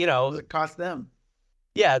 But what does it cost them?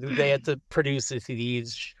 Yeah, they had to produce the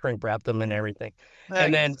CDs, shrink wrap them, and everything,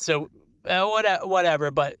 and then so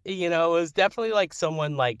whatever. But it was definitely like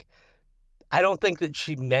someone like. I don't think that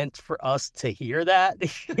she meant for us to hear that,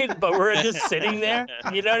 but we're just sitting there,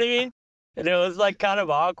 you know what I mean? And it was like kind of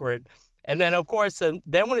awkward. And then, of course, then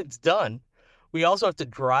when it's done, we also have to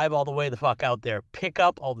drive all the way the fuck out there, pick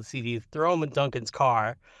up all the CDs, throw them in Duncan's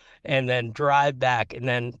car, and then drive back. And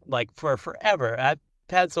then, like, for forever, I've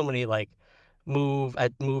had so many, like,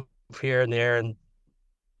 I'd move here and there and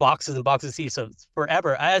boxes and boxes of CDs. So it's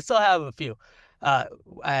forever. I still have a few. I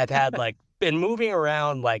had, like, been moving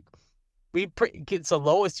around, like, it's the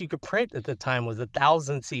lowest you could print at the time was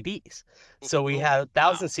 1,000 CDs. So we had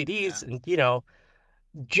 1,000 CDs, and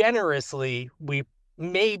generously we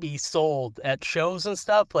maybe sold at shows and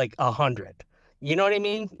stuff like 100. You know what I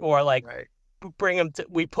mean? Or like bring them to,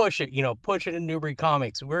 we push it in Newbury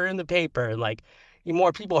Comics. We're in the paper, and like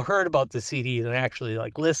more people heard about the CD than actually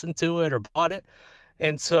like listened to it or bought it.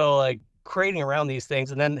 And so like creating around these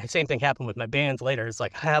things, and then the same thing happened with my bands later. It's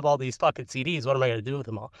like, I have all these fucking CDs, what am I going to do with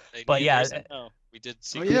them all? But yeah, we did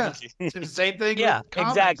same thing. Yeah, with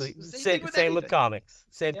exactly. Same with comics.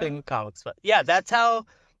 Same thing with comics. But yeah, that's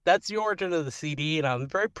the origin of the CD, and I'm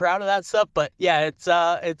very proud of that stuff. But yeah,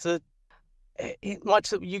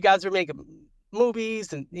 much you guys are making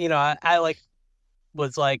movies, and I like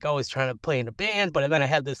was like always trying to play in a band, but then I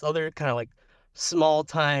had this other kind of like small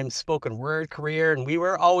time spoken word career, and we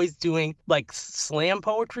were always doing like slam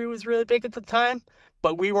poetry was really big at the time,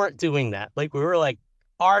 but we weren't doing that. Like we were like,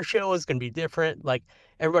 our show is going to be different. Like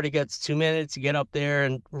everybody gets 2 minutes, you get up there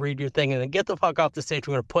and read your thing and then get the fuck off the stage.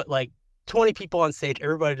 We're going to put like 20 people on stage.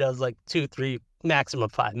 Everybody does like 2, 3, maximum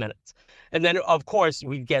 5 minutes. And then of course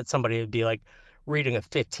we'd get somebody to be like reading a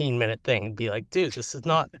 15-minute thing and be like, dude, this is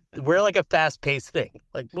not, we're like a fast paced thing,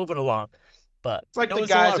 like move it along. But it's like the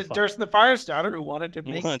guys at Dursin the Firestarter who wanted to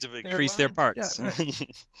increase their parts.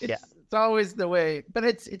 Yeah. It's always the way, but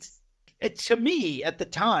it's to me at the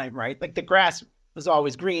time, right? Like the grass was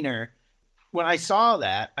always greener. When I saw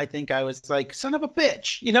that, I think I was like, son of a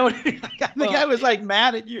bitch. You know what I mean? Like, I think I was like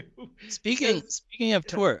mad at you. Speaking of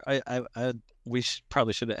tour, we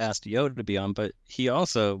probably should have asked Yo to be on, but he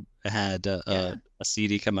also had a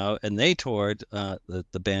CD come out, and they toured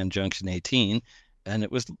the band Junction 18. And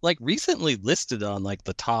it was like recently listed on like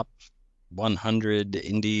the top 100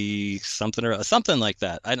 indie something or something like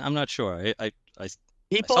that. I'm not sure.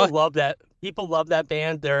 People love that. People love that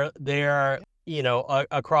band. They're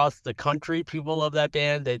across the country. People love that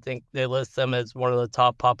band. They think they list them as one of the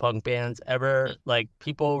top pop punk bands ever. Like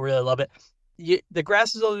people really love it. The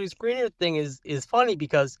grass is always greener thing is funny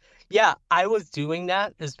because I was doing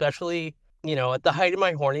that, especially at the height of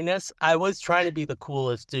my horniness, I was trying to be the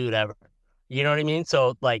coolest dude ever. You know what I mean?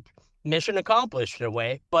 So like mission accomplished in a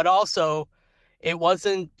way, but also it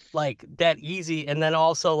wasn't like that easy. And then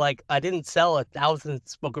also like I didn't sell 1,000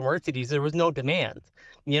 spoken word CDs. There was no demand.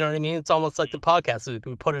 You know what I mean? It's almost like the podcast.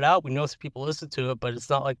 We put it out. We know some people listen to it, but it's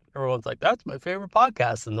not like everyone's like, that's my favorite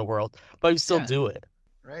podcast in the world. But we still do it.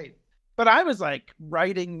 Right. But I was like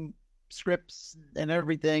writing scripts and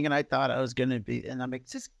everything, and I thought I was going to be, and I'm like,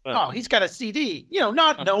 he's got a CD,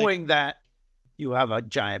 not knowing that you have a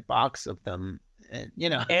giant box of them. And,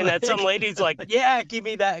 and that some lady's like, yeah, give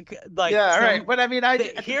me that. Like, yeah, right. But I mean,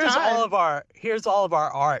 here's all of our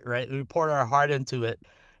art, right? We poured our heart into it.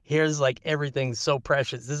 Here's like everything so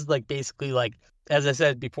precious. This is like basically like, as I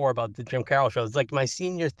said before about the Jim Carroll show, it's like my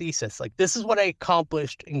senior thesis. Like, this is what I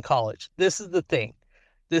accomplished in college. This is the thing.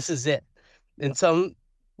 This is it. And some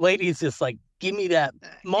lady's just like, give me that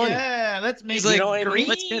money. Yeah, let's make it green.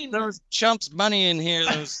 Let's get those chumps money in here.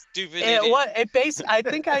 Those stupid. I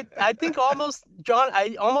think almost, John.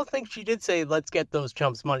 I almost think she did say, "Let's get those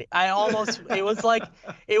chumps money." It was like,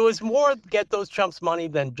 it was more get those chumps money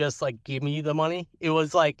than just like give me the money. It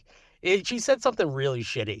was like, she said something really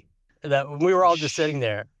shitty that when we were all just sitting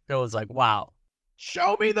there, it was like, wow,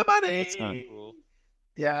 show me the money. That's not cool.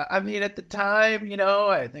 Yeah, I mean, at the time,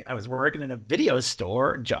 I think I was working in a video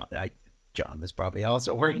store. John was probably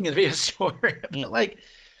also working in a video store.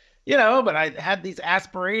 But I had these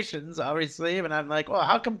aspirations, obviously, and I'm like, well,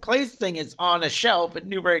 how come Clay's thing is on a shelf at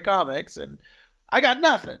Newbury Comics and I got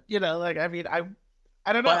nothing? I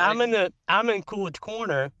don't know. But I'm in Coolidge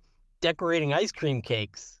Corner decorating ice cream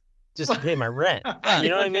cakes just to pay my rent. You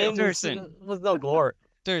know what I mean? Dursin. Was no glory.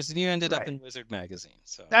 Dursin, you ended up in Wizard Magazine.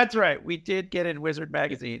 So that's right. We did get in Wizard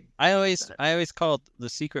Magazine. I always called The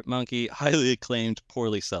Secret Monkey highly acclaimed,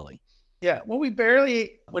 poorly selling. Yeah, well, when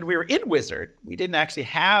we were in Wizard, we didn't actually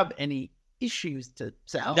have any issues to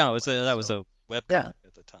sell. No, that was a webcomic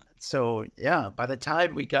at the time. So, yeah, by the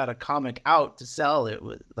time we got a comic out to sell, it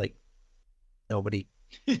was like nobody,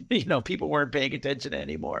 people weren't paying attention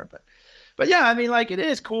anymore. But yeah, I mean, like, it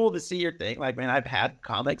is cool to see your thing. Like, man, I've had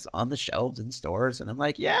comics on the shelves in stores, and I'm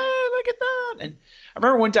like, yeah, look at that. And I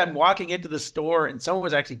remember one time walking into the store, and someone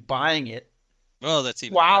was actually buying it. Oh, that's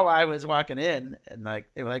even while I was walking in, and like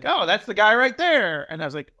they were like, "Oh, that's the guy right there," and I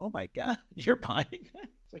was like, "Oh my god, you're buying that?"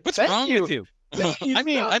 Like, what's wrong with you? I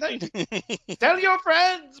mean, tell your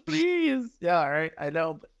friends, please. Yeah, all right, I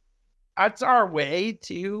know, but that's our way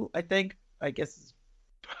too. I guess it's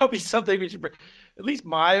probably something we should bring. At least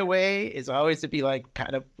my way is always to be like,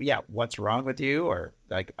 kind of, yeah, what's wrong with you, or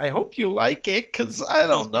like, I hope you like it, because I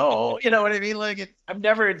don't know, you know what I mean? Like, I'm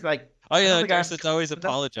never like, oh yeah, guys, it's always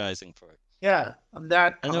apologizing for it. Yeah, I'm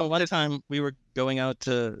that. I know one time we were going out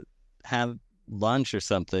to have lunch or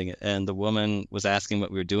something, and the woman was asking what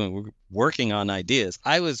we were doing. We were working on ideas.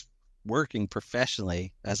 I was working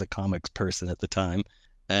professionally as a comics person at the time,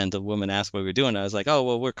 and the woman asked what we were doing. I was like, "Oh,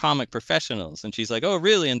 well, we're comic professionals." And she's like, "Oh,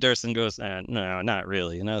 really?" And Dursin goes, "No, not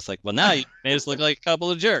really." And I was like, "Well, now you made us look like a couple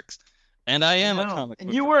of jerks." And I am a comic.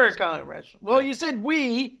 And you were a comic professional. Well, you said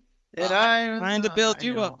we, and I'm trying to build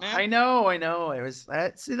you up, man. I know. It was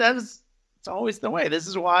that. See, that was. It's always the way. This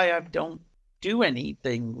is why I don't do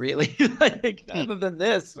anything really, like, other than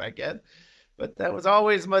this, I guess. But that was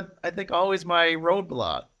always my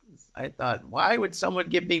roadblock. I thought, why would someone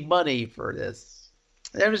give me money for this?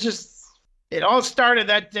 It all started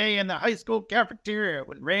that day in the high school cafeteria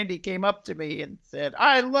when Randy came up to me and said,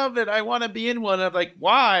 "I love it. I want to be in one." I'm like,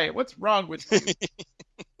 why? What's wrong with you?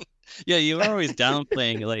 Yeah, you were always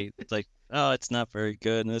downplaying, like, oh, it's not very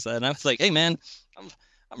good. And I was like, hey, man,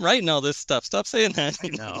 I'm writing all this stuff. Stop saying that.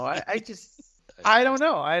 No, I don't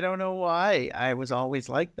know. I don't know why I was always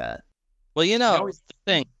like that. Well, the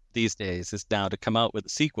thing these days is now to come out with a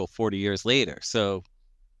sequel 40 years later. So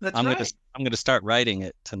I'm gonna start writing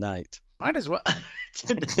it tonight. Might as well.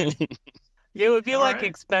 Yeah, it would be like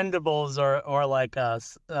Expendables or like a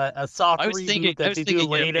soft reboot that they do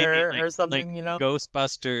later or something,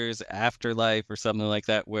 Ghostbusters, Afterlife, or something like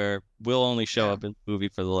that, where we'll only show up in the movie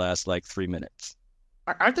for the last 3 minutes.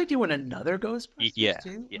 Aren't they doing another Ghostbusters? Yeah.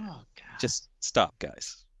 Too? Yeah. Oh, God. Just stop,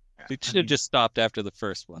 guys. We should have just stopped after the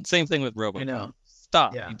first one. Same thing with RoboCop. I know.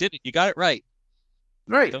 Stop. Yeah. You did it. You got it right.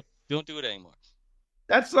 Right. Don't do it anymore.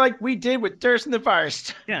 That's like we did with Dursin the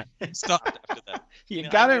Firestarter. Yeah. Stop after that. You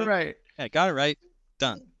got it right. Yeah, got it right.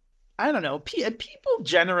 Done. I don't know. People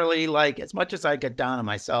generally, like, as much as I get down on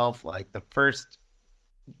myself, like that first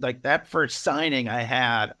signing I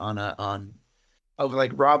had of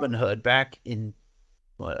Robin Hood back in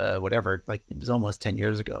whatever, like it was almost 10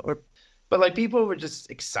 years ago, or But like people were just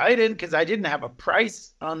excited because I didn't have a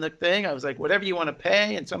price on the thing. I was like, whatever you want to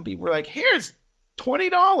pay. And some people were like, here's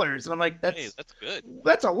 $20. And I'm like, Hey, that's good.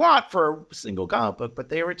 That's a lot for a single comic book. But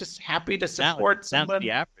they were just happy to support somebody.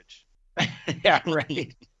 The average. Yeah,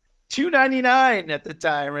 right. $2.99 at the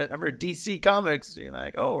time. I remember DC Comics being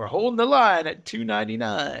like, oh, we're holding the line at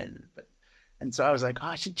 $2.99. And so I was like, oh,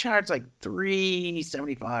 I should charge like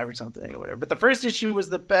 $3.75 or something or whatever. But the first issue was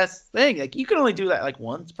the best thing. Like you can only do that like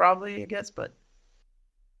once probably, I guess. But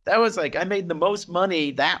that was like, I made the most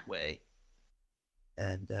money that way.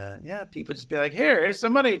 And yeah, people just be like, here's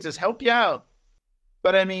some money, just help you out.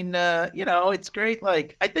 But I mean, it's great.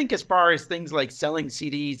 Like, I think as far as things like selling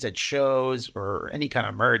CDs at shows or any kind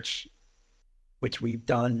of merch, which we've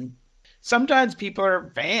done, sometimes people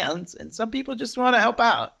are fans and some people just want to help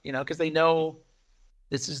out, because they know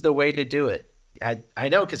this is the way to do it. I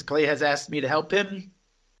know because Clay has asked me to help him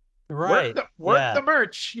Work the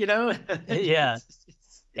merch, Yeah.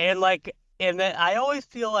 And then I always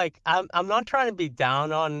feel like I'm not trying to be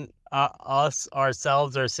down on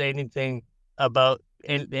ourselves or say anything about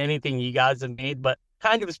anything you guys have made, but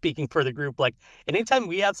kind of speaking for the group, like anytime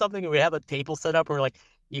we have something and we have a table set up, we're like,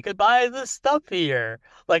 you could buy this stuff here.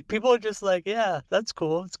 Like people are just like, yeah, that's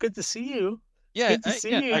cool. It's good to see you. Yeah, Good to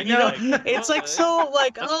see you. I know. It's like so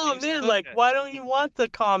like, oh man, like why don't you want the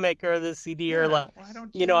comic or the CD or like, why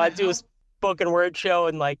don't I do a spoken word show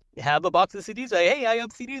and like have a box of CDs. Like, hey, I have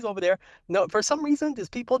CDs over there. No, for some reason, these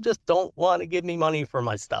people just don't want to give me money for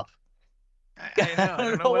my stuff. I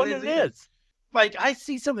don't know what it is. Like I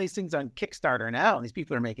see some of these things on Kickstarter now, and these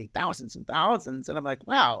people are making thousands and thousands, and I'm like,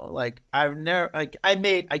 wow, like I've never, like I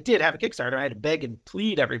did have a Kickstarter. I had to beg and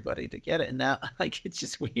plead everybody to get it, and now like it's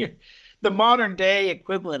just weird. The modern day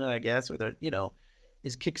equivalent, I guess, or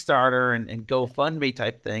is Kickstarter and GoFundMe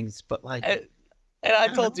type things, but like. And I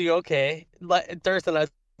told you, okay, like Dursin, I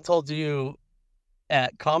told you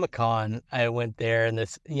at Comic-Con, I went there and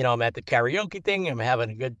this, I'm at the karaoke thing, I'm having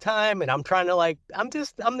a good time, and I'm trying to like, I'm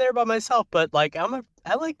there by myself, but like,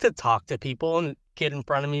 I like to talk to people, and the kid in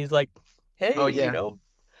front of me is like, hey, oh, yeah.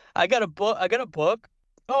 I got a book.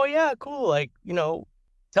 Oh yeah, cool. Like,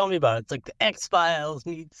 tell me about it. It's like the X-Files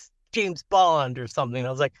meets James Bond or something.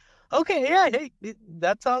 I was like, okay, yeah, hey,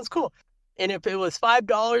 that sounds cool. And if it was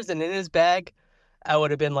 $5 and in his bag, I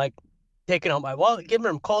would have been like taking out my wallet, giving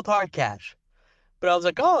him cold hard cash. But I was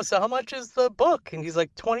like, oh, so how much is the book? And he's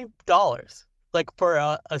like, $20, like for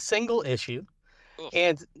a single issue. Oof.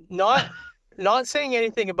 And not saying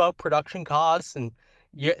anything about production costs, and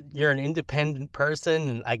you're an independent person,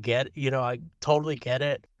 and I get it, I totally get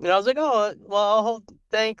it. And I was like, oh, well,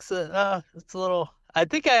 thanks. It's a little. I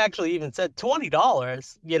think I actually even said $20.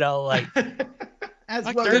 Like as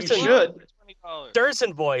like well Dursin, you should.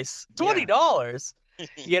 Dursin voice, $20.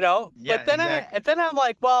 Yeah, but then exactly. I'm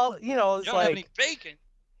like, well, it's you don't like have any bacon.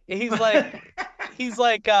 he's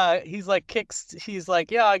like,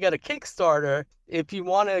 yeah, I got a Kickstarter if you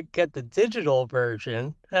want to get the digital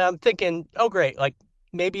version. And I'm thinking, oh great, like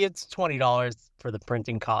maybe it's $20 for the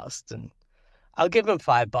printing cost, and I'll give him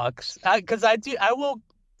 $5 because I will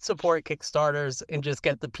support Kickstarters and just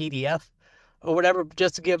get the PDF or whatever,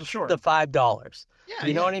 just to give the $5. Yeah,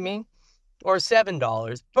 you know what I mean? Or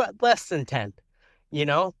 $7, but less than 10.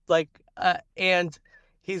 And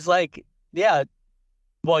he's like, yeah,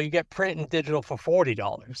 well, you get print and digital for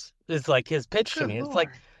 $40. It's like his pitch to me. It's like,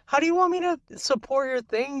 how do you want me to support your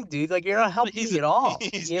thing, dude? Like, you're not helping me at all.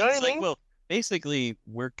 You know what I mean? Like, well, basically,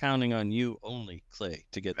 we're counting on you only, Clay,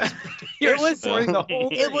 to get this printed.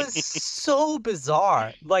 It was so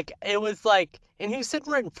bizarre. Like, it was like, and he was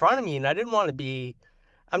sitting right in front of me, and I didn't want to be.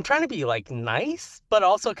 I'm trying to be like nice, but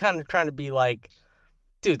also kind of trying to be like,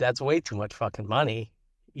 dude, that's way too much fucking money.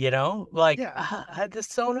 Like, yeah. I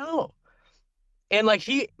just don't know. And like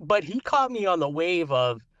he caught me on the wave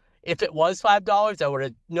of, if it was $5, I would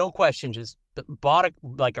have no question just bought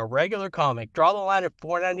a regular comic, draw the line at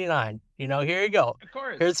 $4.99. Here you go. Of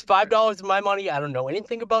course. Here's $5 of my money. I don't know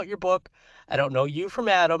anything about your book. I don't know you from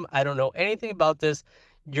Adam. I don't know anything about this.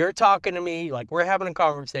 You're talking to me like we're having a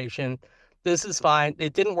conversation. This is fine.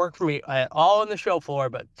 It didn't work for me at all on the show floor,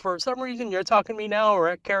 but for some reason you're talking to me now. We're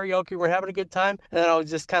at karaoke. We're having a good time. And I was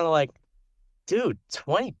just kind of like, dude,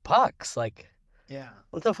 $20. Like, yeah,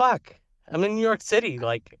 what the fuck? I'm in New York City.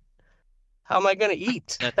 Like, how am I going to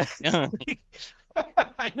eat?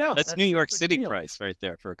 I know. That's New York City price right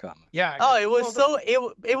there for a comic. Yeah. Oh, it was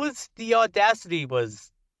it was, the audacity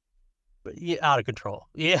was out of control.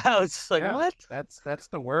 Yeah, I was just like, what? That's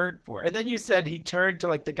the word for it. And then you said he turned to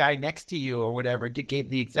like the guy next to you or whatever, gave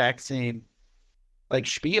the exact same like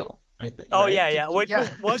spiel. I think, oh, right? yeah. Which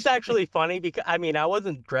was actually funny because, I mean, I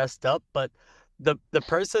wasn't dressed up, but the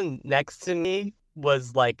person next to me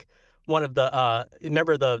was like one of the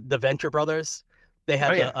remember the Venture Brothers? They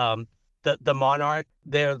had the Monarch.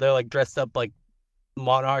 They're like dressed up like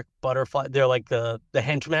Monarch butterfly. They're like the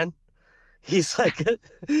henchmen. He's like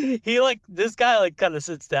this guy like kind of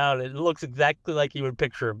sits down and it looks exactly like you would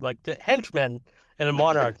picture him, like the henchman and a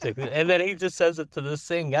Monarch ticket. And then he just says it to this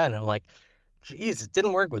same guy, and I'm like, jeez, it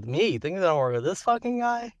didn't work with me. Think it don't work with this fucking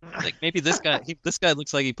guy? Like maybe this guy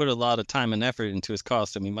looks like he put a lot of time and effort into his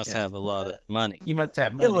costume. He must have a lot of money. You must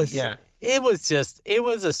have money. It was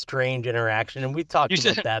a strange interaction, and we talked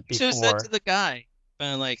about that before. You should have said to the guy,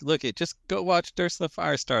 like, look, just go watch Dursin the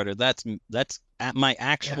Firestarter. That's my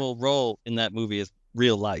actual role in that movie is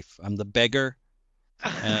real life. I'm the beggar.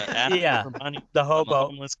 The hobo,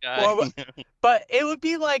 homeless guy. Well, but it would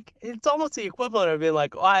be like, it's almost the equivalent of being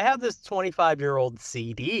like, I have this 25-year-old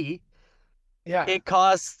CD. Yeah. It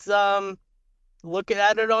costs looking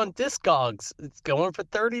at it on Discogs, it's going for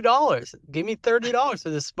 $30. Give me $30 for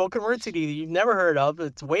this spoken word CD that you've never heard of.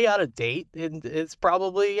 It's way out of date, and it's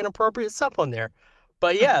probably inappropriate stuff on there.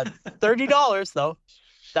 But yeah, $30 though.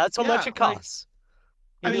 That's how much it costs.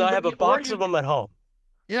 Even though I have a box of them at home.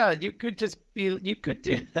 Yeah, you could do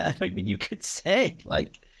that. I mean, you could say,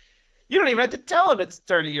 like, you don't even have to tell them it's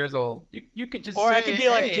 30 years old. You could just Or say, I could be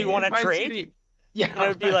like, hey, do you want to trade? CD. Yeah. And it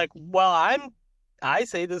would be like, well, I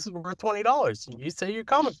say this is worth $20. And you say your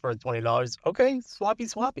comic's worth $20. Okay,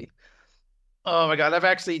 swappy. Oh my God, I've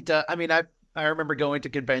actually done, I mean, I remember going to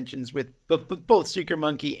conventions with both Secret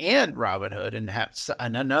Monkey and Robin Hood, and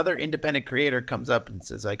another independent creator comes up and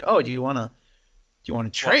says like, "Oh, do you want to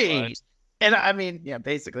trade?" And I mean, yeah,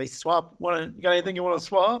 basically swap. You got anything you want to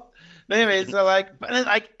swap? But anyways, so like, but then,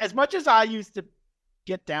 like, as much as I used to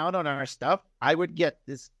get down on our stuff, I would get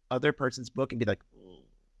this other person's book and be like,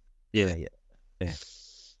 yeah.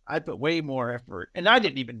 I put way more effort, and I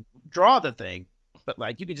didn't even draw the thing, but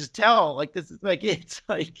like you could just tell, like this is like it's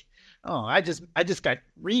like, oh, I just got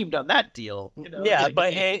reamed on that deal. You know? Yeah,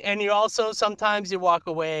 but and you also sometimes you walk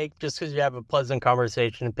away just because you have a pleasant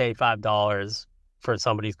conversation and pay $5 for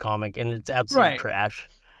somebody's comic, and it's absolute trash,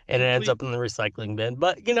 and it ends up in the recycling bin.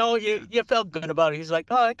 But you felt good about it. He's like,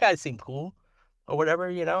 oh, that guy seemed cool, or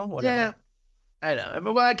whatever. Whatever. Yeah, I know. I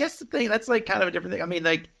mean, well, I guess the thing that's like kind of a different thing. I mean,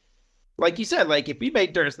 like you said, like if we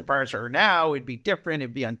made Dursin the Firestarter now, it'd be different.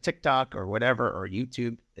 It'd be on TikTok or whatever, or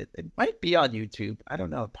YouTube. It might be on YouTube. I don't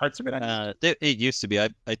know. Parts of it. It used to be. I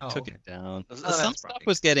took it down. Some stuff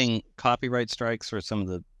was getting copyright strikes for some of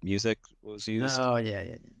the music was used. Oh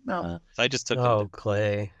yeah. No, so I just took. Oh,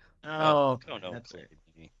 Clay. Oh, no, Clay.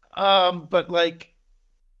 But like,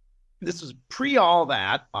 this was pre all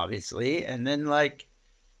that, obviously, and then like,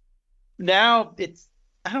 now it's.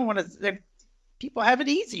 I don't want to. People have it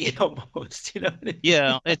easy almost,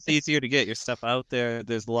 Yeah, it's easier to get your stuff out there.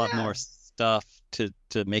 There's a lot more stuff to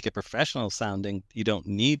make it professional sounding. You don't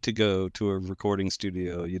need to go to a recording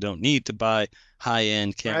studio. You don't need to buy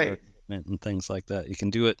high-end camera equipment and things like that. You can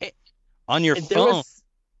do it on your phone.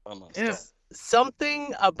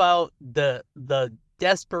 Something about the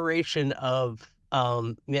desperation of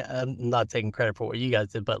I'm not taking credit for what you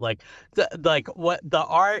guys did, but like what the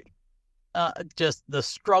art. Just the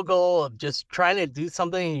struggle of just trying to do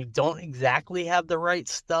something and you don't exactly have the right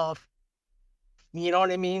stuff. You know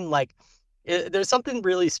what I mean? Like, there's something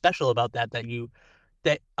really special about that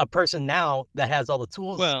a person now that has all the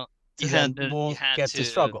tools. Well, won't get to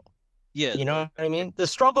struggle. Yeah, you know what I mean. The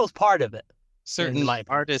struggle is part of it. Certain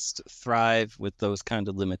artists thrive with those kind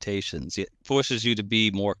of limitations. It forces you to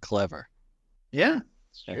be more clever. Yeah,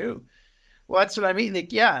 it's true. Well, that's what I mean.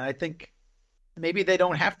 Like, yeah, I think. Maybe they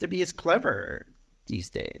don't have to be as clever these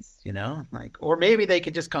days, like, or maybe they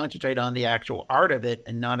could just concentrate on the actual art of it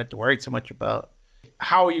and not have to worry so much about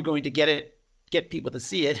how are you going to get people to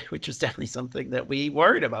see it, which was definitely something that we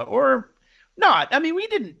worried about, or not. I mean, we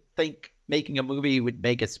didn't think making a movie would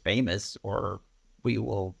make us famous, or we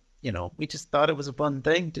just thought it was a fun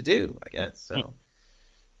thing to do, I guess. So,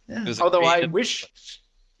 yeah. Although I wish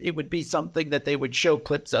it would be something that they would show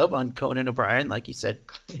clips of on Conan O'Brien, like you said.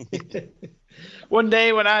 One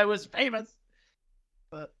day when I was famous.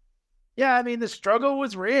 But yeah, I mean, the struggle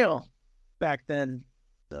was real back then.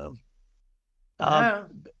 So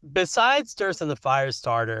besides Dursin the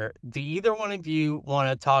Firestarter, do either one of you want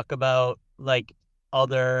to talk about like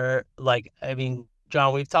other, like, I mean,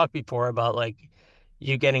 John, we've talked before about like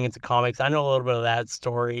you getting into comics. I know a little bit of that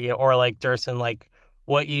story, or like Dursin, like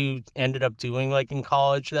what you ended up doing like in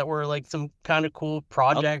college that were like some kind of cool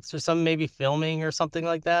projects or some maybe filming or something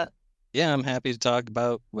like that. Yeah, I'm happy to talk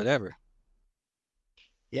about whatever.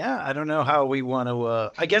 Yeah, I don't know how we want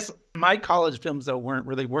to. I guess my college films though weren't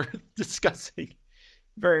really worth discussing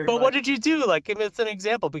very But what much. did you do? Like, give us an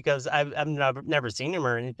example because I've never seen him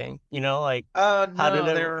or anything. Like, how did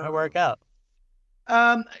No, it work out?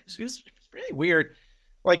 It was really weird.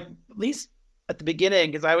 Like at least at the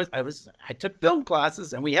beginning, because I took film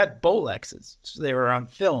classes and we had Bolexes, so they were on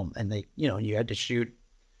film, and you had to shoot.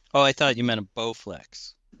 Oh, I thought you meant a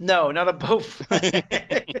Bowflex. No, not a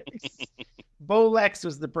Bowflex. Bolex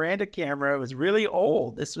was the brand of camera. It was really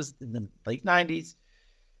old. This was in the late '90s.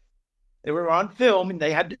 They were on film, and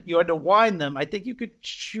you had to wind them. I think you could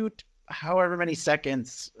shoot however many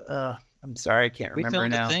seconds. I'm sorry, I can't We remember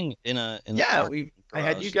filmed now. a thing in a Yeah, I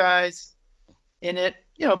had you guys in it,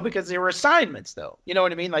 because they were assignments though. You know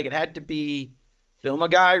what I mean? Like it had to be film a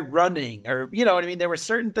guy running, or you know what I mean? There were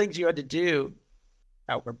certain things you had to do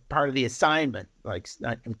that were part of the assignment, like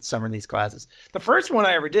in some of these classes. The first one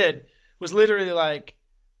I ever did was literally like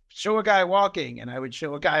show a guy walking, and I would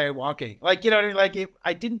show a guy walking. Like, you know what I mean? Like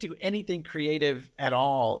I didn't do anything creative at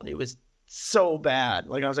all. It was so bad.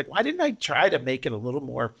 Like I was like, why didn't I try to make it a little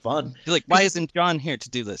more fun? You're like, why isn't John here to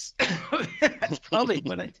do this? That's probably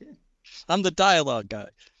what I did. I'm the dialogue guy.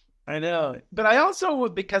 I know, but I also,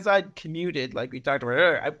 because I'd commuted, like we talked about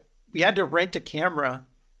earlier, we had to rent a camera,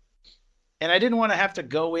 and I didn't want to have to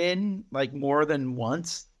go in like more than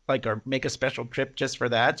once, like, or make a special trip just for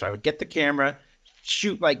that. So I would get the camera,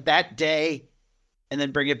 shoot like that day, and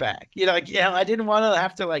then bring it back. I didn't want to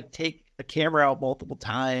have to like take the camera out multiple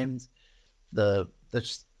times. The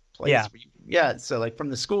place, yeah. So like from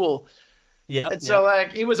the school, and so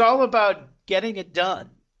like it was all about getting it done.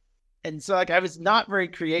 And so like I was not very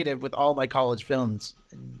creative with all my college films.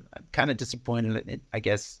 And I'm kind of disappointed, I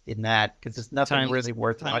guess, in that, because there's nothing really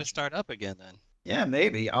worth time watching. to start up again then. Yeah,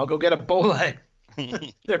 maybe I'll go get a Bolex.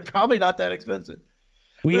 They're probably not that expensive.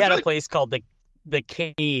 We had a place called the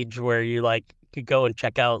Cage where you like could go and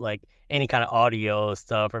check out like any kind of audio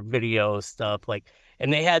stuff or video stuff, like,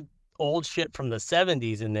 and they had old shit from the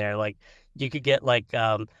 70s in there. Like you could get like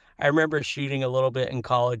I remember shooting a little bit in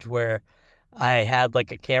college where I had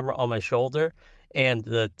like a camera on my shoulder and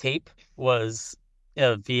the tape was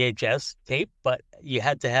a VHS tape, but you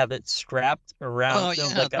had to have it strapped around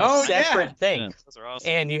like a separate thing. Yeah, those are awesome.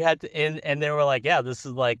 And you had to, and they were like, yeah, this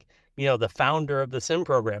is like, the founder of the sim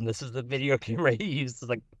program. This is the video camera he used. It's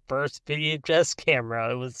like first VHS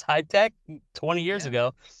camera. It was high tech 20 years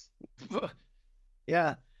ago.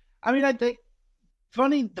 Yeah. I mean, I think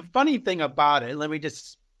the funny thing about it, let me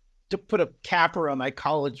just to put a capper on my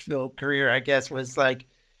college film career, I guess, was like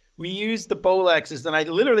we used the Bolexes, and I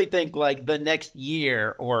literally think like the next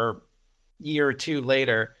year or two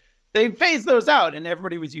later, they phased those out, and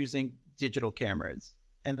everybody was using digital cameras.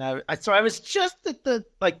 And so I was just at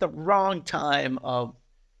the wrong time of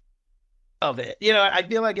it. I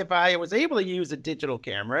feel like if I was able to use a digital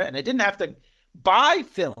camera and I didn't have to buy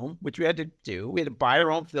film, which we had to do, we had to buy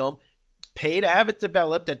our own film, pay to have it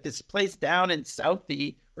developed at this place down in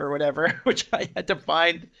Southie or whatever, which I had to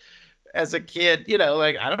find as a kid.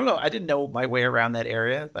 Like, I don't know, I didn't know my way around that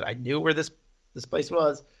area, but I knew where this place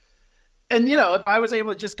was. And if I was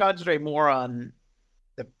able to just concentrate more on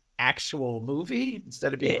the actual movie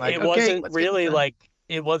instead of being like, it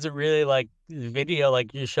wasn't really like video,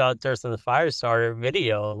 like you shot Dursin the Firestarter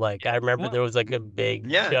video. Like I remember there was like a big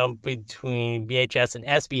jump between VHS and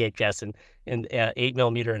SVHS and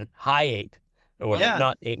 8mm and high 8. Or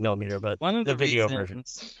not 8mm, but the video version.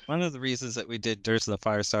 One of the reasons that we did Dursin the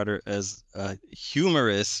Firestarter as a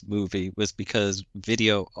humorous movie was because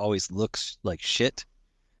video always looks like shit.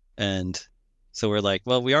 And so we're like,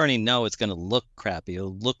 well, we already know it's going to look crappy.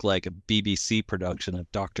 It'll look like a BBC production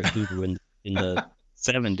of Doctor Who in the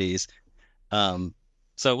 70s.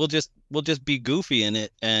 So we'll just be goofy in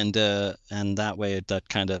it, and that way that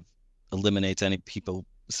kind of eliminates any people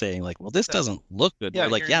saying like, well, this doesn't look good. Yeah,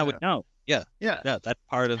 we're like, no. Yeah. That's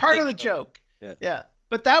part of the joke. Yeah.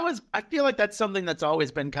 But I feel like that's something that's always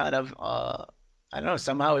been kind of, I don't know,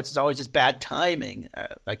 somehow it's always just bad timing.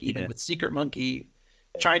 Like even with Secret Monkey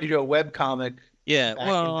trying to do a webcomic. Yeah. Back in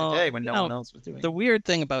the day when no one else was doing it. The weird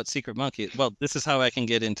thing about Secret Monkey, well, this is how I can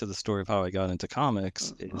get into the story of how I got into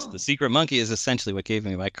comics, is the Secret Monkey is essentially what gave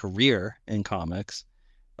me my career in comics,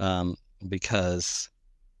 because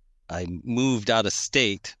I moved out of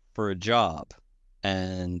state for a job,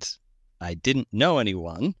 and I didn't know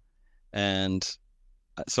anyone, and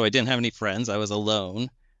so I didn't have any friends. I was alone,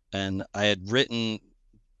 and I had written,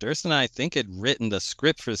 Dursin and I think had written the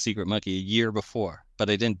script for the Secret Monkey a year before, but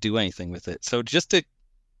I didn't do anything with it. So just to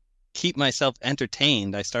keep myself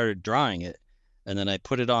entertained, I started drawing it, and then I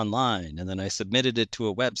put it online, and then I submitted it to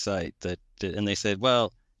a website and they said,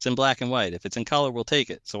 well, it's in black and white. If it's in color, we'll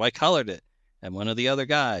take it. So I colored it, and one of the other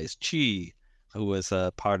guys, Chi, who was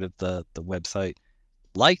part of the website,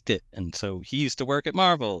 liked it, and so he used to work at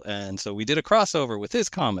Marvel, and so we did a crossover with his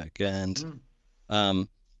comic, um,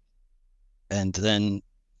 and then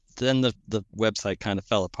the website kind of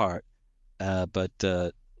fell apart.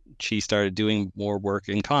 But she started doing more work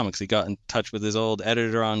in comics. He got in touch with his old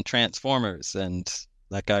editor on Transformers, and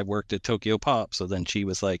that guy worked at Tokyo Pop. So then she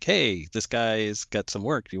was like, "Hey, this guy's got some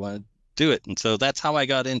work. Do you want to do it?" And so that's how I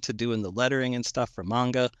got into doing the lettering and stuff for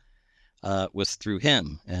manga. Was through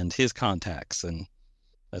him and his contacts, and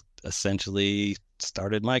that essentially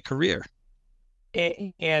started my career.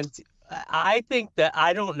 And I think that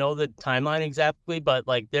I don't know the timeline exactly, but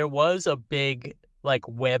like there was a big like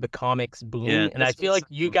web comics boom, Yeah, and I feel like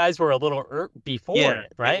you guys were a little before Yeah,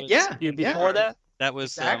 it, right? Yeah, Before that. That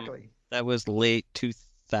was exactly. that was late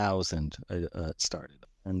 2000. It started,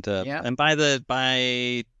 and Yeah. and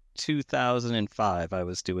by 2005, I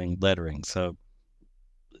was doing lettering. So,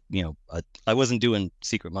 I wasn't doing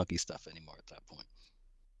Secret Monkey stuff anymore at that point.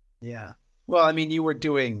 Yeah. Well, I mean, you were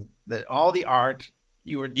doing all the art.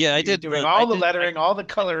 You were Yeah, I you were did doing the- all I the did- lettering, all the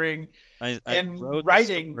coloring, I and wrote the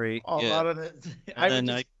writing story, a lot of it. and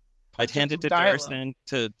then I'd hand it to Dursin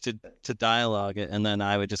to dialogue it, and then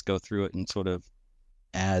I would just go through it and sort of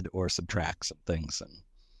add or subtract some things. And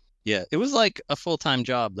yeah, it was like a full-time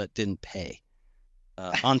job that didn't pay,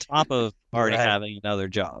 on top of already Right. having another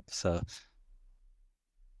job. So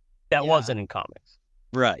That Yeah. wasn't in comics.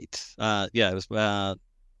 right, yeah, it was.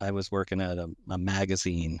 I was working at a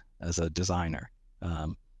magazine as a designer,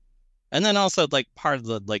 and then also like part of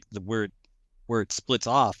the where it splits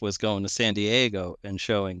off was going to San Diego and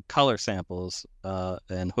showing color samples,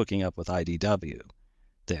 and hooking up with IDW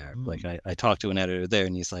there. Like I talked to an editor there,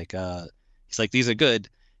 and he's like, these are good.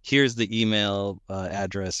 Here's the email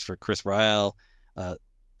address for Chris Rael.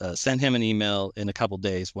 Send him an email in a couple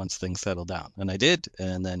days once things settle down. And I did,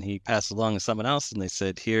 and then he passed along to someone else, and they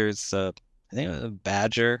said, here's I think it was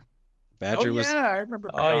Badger. Badger was, I remember.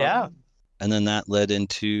 Oh, yeah. and then that led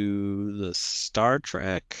into the Star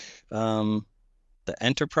Trek, the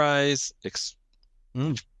Enterprise.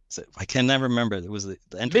 I can never remember. It was the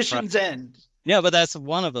Enterprise. Mission's End. Yeah, but that's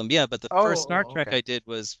one of them. Yeah, but the first Star Trek okay. I did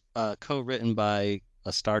was co-written by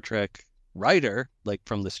a Star Trek writer, like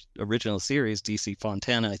from the original series, DC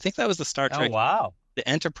Fontana. I think that was the Star Oh, Trek, wow. the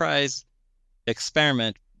Enterprise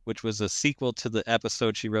Experiment, which was a sequel to the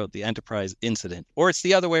episode she wrote, The Enterprise Incident. Or it's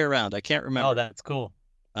the other way around. I can't remember. Oh, that's cool.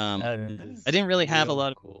 I didn't really have a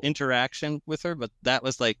lot of interaction with her, but that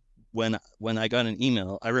was like when I got an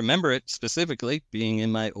email. I remember it specifically being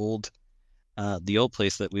in my the old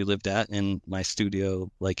place that we lived at, in my studio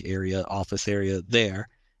office area there,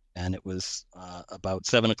 and it was about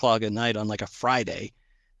 7 o'clock at night on like a Friday,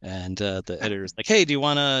 and the editor's like, "Hey, do you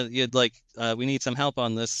wanna? We need some help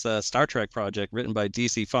on this Star Trek project written by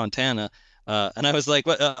DC Fontana," and I was like,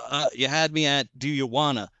 "What? You had me at do you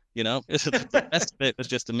wanna?" The rest of it was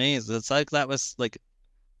just amazing. It's like that was like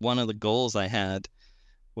one of the goals I had,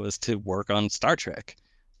 was to work on Star Trek.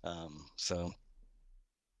 So.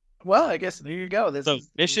 Well, I guess there you go.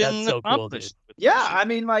 Mission so cool, accomplished. Yeah, I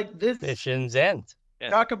mean, like this. Mission's End.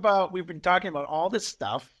 Yeah. We've been talking about all this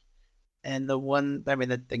stuff, and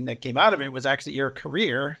the thing that came out of it was actually your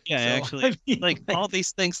career. Yeah, So, actually, I mean, all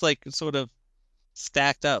these things sort of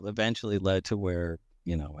stacked up eventually led to where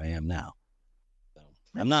I am now. So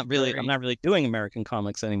I'm not really doing American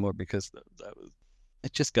comics anymore, because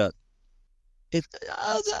it just got it.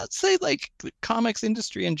 I'd say like the comics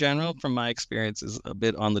industry in general, from my experience, is a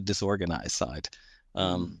bit on the disorganized side.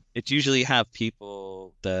 It usually have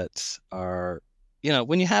people that are,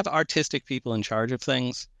 when you have artistic people in charge of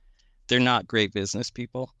things, they're not great business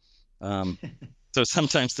people. So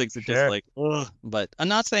sometimes things are just like, ugh. But I'm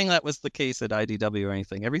not saying that was the case at IDW or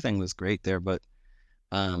anything. Everything was great there, but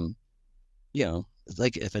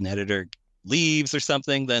like if an editor leaves or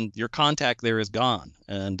something, then your contact there is gone,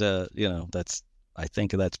 and I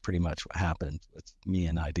think that's pretty much what happened with me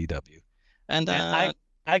and IDW. And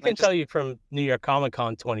I can tell you from New York Comic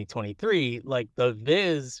Con 2023, like the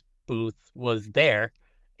Viz booth was there,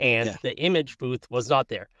 and the Image booth was not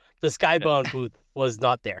there. The Skybound booth was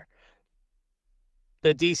not there.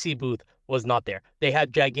 The DC booth was not there. They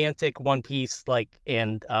had gigantic One Piece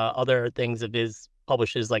and other things of Viz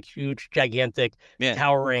publishes, like huge, gigantic,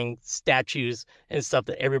 towering statues and stuff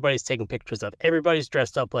that everybody's taking pictures of. Everybody's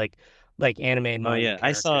dressed up like anime and manga characters.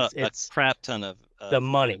 I saw a crap ton of the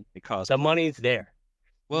money. Because the money's there.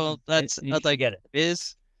 Well, that's get it.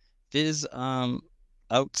 Viz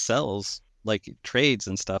outsells like trades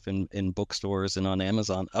and stuff in bookstores and on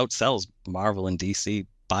Amazon, outsells Marvel and DC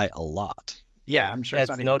by a lot. Yeah, I'm sure that's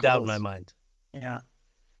it's not no even doubt close. in my mind. Yeah.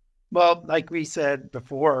 Well, like we said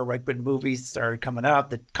before, like when movies started coming out,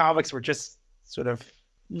 the comics were just sort of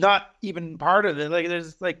not even part of it. Like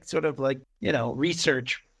there's like sort of like,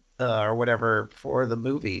 research or whatever for the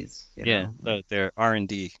movies, so they're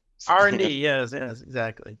R&D. R&D, yes,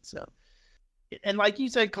 exactly. So, and like you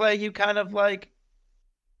said, Clay, you kind of like,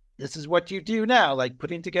 this is what you do now, like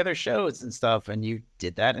putting together shows and stuff. And you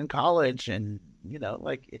did that in college. And,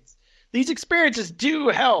 like these experiences do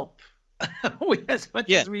help. As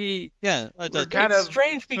much as we, it's kind of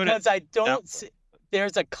strange because I don't see,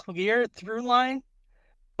 there's a clear through line,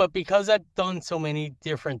 but because I've done so many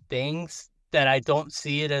different things that I don't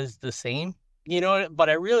see it as the same, but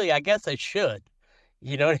I guess I should,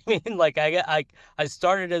 you know what I mean? Like I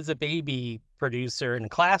started as a baby producer in a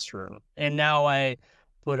classroom, and now I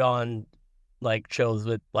put on like shows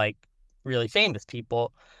with like really famous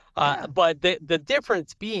people. But the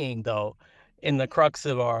difference being though, in the crux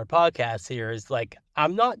of our podcast here is like,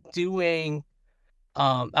 I'm not doing,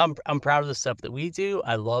 I'm proud of the stuff that we do.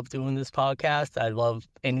 I love doing this podcast. I love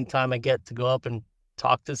anytime I get to go up and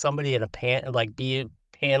talk to somebody at like be a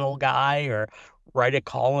panel guy or write a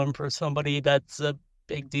column for somebody. That's a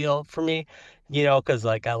big deal for me, because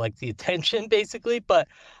like I like the attention basically. But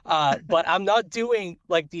I'm not doing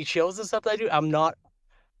like these shows and stuff that I do. I'm not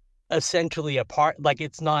essentially a part, like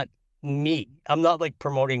it's not me. I'm not like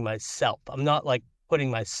promoting myself. I'm not like putting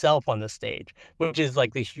myself on the stage, which is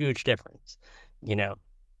like the huge difference,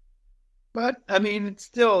 But I mean, it's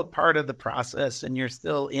still part of the process, and you're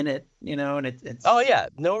still in it, and it's. Oh yeah,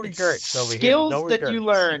 no regrets over here. Skills that you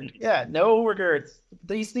learned, no regrets.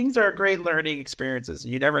 These things are great learning experiences,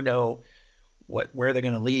 and you never know where they're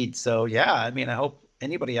going to lead. So yeah, I mean, I hope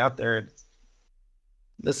anybody out there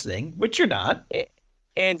listening, which you're not.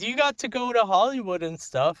 And you got to go to Hollywood and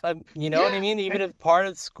stuff. You know what I mean? Even as part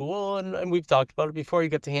of school, and we've talked about it before, you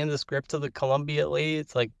get to hand the script to the Columbia lady.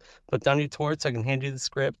 It's like, put down your torch, I can hand you the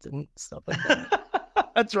script and stuff like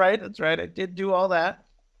that. That's right. I did do all that.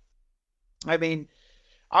 I mean,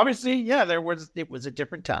 obviously, it was a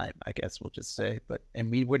different time, I guess we'll just say.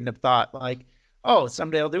 And we wouldn't have thought like, oh,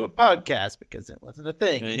 someday I'll do a podcast, because it wasn't a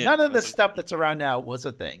thing. Yeah, none of the stuff that's around now was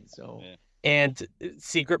a thing. So. Yeah. And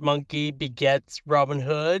Secret Monkey begets Robin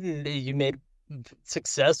Hood, and you made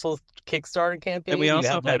successful Kickstarter campaign. And we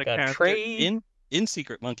also have had like a character in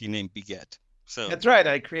Secret Monkey named Beget. So that's right.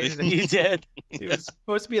 I created it. You did. It was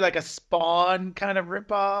supposed to be like a Spawn kind of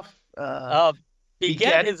ripoff.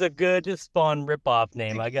 Beget is a good Spawn ripoff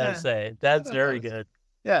name, I gotta say. That's very good.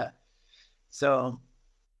 Yeah. So,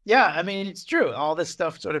 yeah, I mean, it's true. All this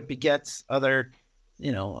stuff sort of begets other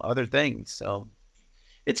things. So.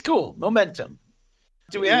 It's cool. Momentum.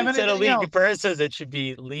 Do we have instead anything of League else? Versus, it should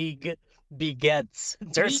be League Begets.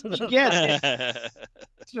 That's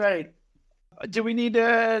right. Do we need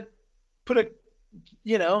to put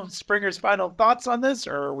Springer's final thoughts on this,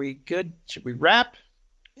 or are we good? Should we wrap?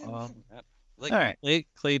 All right.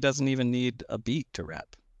 Clay doesn't even need a beat to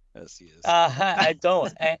rap, as he is. I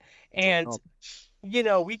don't. And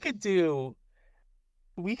we could do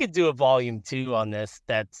a volume 2 on this.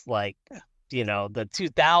 That's like. The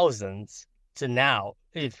 2000s to now,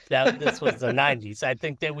 if this was the 90s. I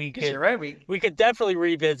think that we could, you're right. We could definitely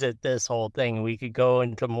revisit this whole thing. We could go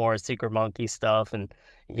into more Secret Monkey stuff, and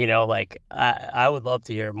like I would love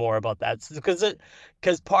to hear more about that,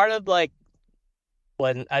 because part of like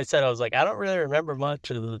when I said, I was like, I don't really remember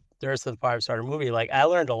much of the Dursin Firestarter movie. Like I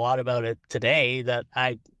learned a lot about it today that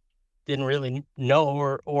I didn't really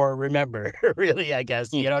know or remember really, I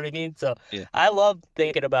guess. You know what I mean? So yeah. I love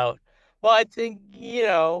thinking about. Well, I think,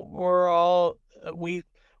 we're all, we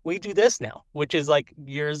do this now, which is like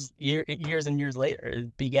years and years later.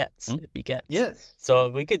 It begets. It begets. Yes. So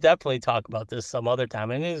we could definitely talk about this some other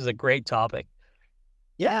time. I think this is a great topic.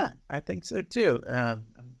 Yeah, I think so too. I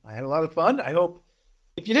had a lot of fun. I hope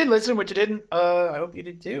if you did listen, which you didn't, I hope you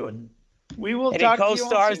did too. And we will talk to you all soon.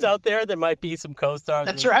 Any co-stars out there? There might be some co-stars.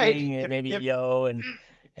 That's right. Maybe Yo and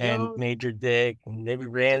Major Dick, and maybe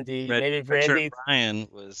Randy. Maybe Randy. Brian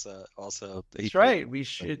was also. That's right. We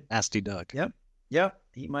should. Nasty Doug. Yep.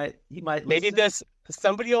 He might. Maybe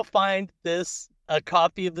somebody will find a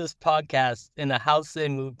copy of this podcast in a house they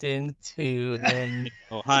moved into in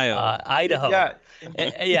Ohio, Idaho.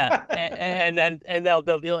 Yeah. And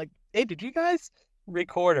they'll be like, hey, did you guys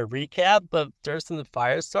record a recap of Dursin the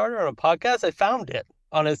Firestarter on a podcast? I found it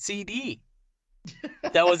on a CD.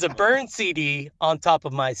 That was a burned CD on top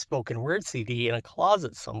of my spoken word CD in a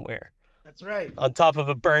closet somewhere. That's right. On top of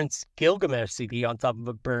a burned Gilgamesh CD on top of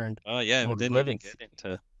a burned. Oh yeah, didn't even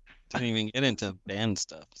get into band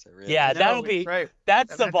stuff. So really. Yeah, that'll be right.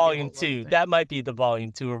 That's the volume 2. That might be the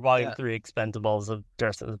volume 2 or volume 3 Expendables of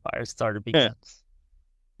Dursin the Firestarter begins.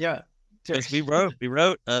 Yeah. Because we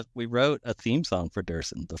wrote a theme song for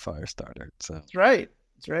Dursin the Firestarter. So that's right.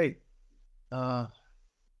 That's right.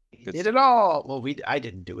 He did it all. Well, I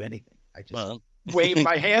didn't do anything. I just waved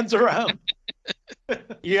my hands around.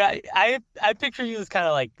 Yeah, I picture you as kind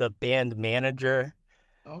of like the band manager.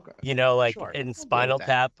 Okay. You know, like Sure. in Spinal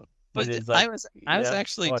Tap. But I was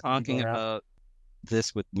actually talking about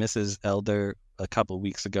this with Mrs. Elder a couple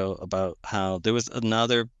weeks ago about how there was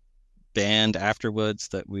another band afterwards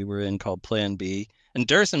that we were in called Plan B, and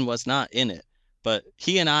Dursin was not in it, but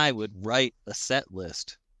he and I would write a set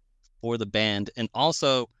list for the band, and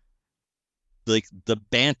also like the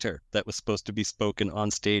banter that was supposed to be spoken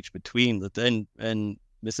on stage between the then. And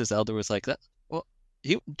Mrs. Elder was like, well,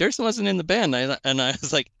 Dursin wasn't in the band, and I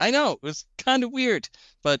was like, I know, it was kind of weird,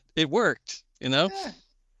 but it worked, you know. Yeah.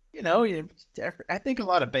 You know, I think a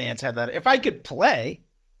lot of bands have that. If I could play,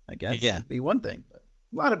 I guess it'd be one thing. But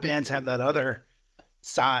a lot of bands have that other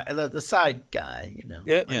side, the side guy. You know,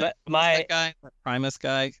 that guy, Primus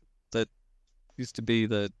guy that used to be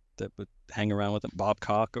that would hang around with him, Bob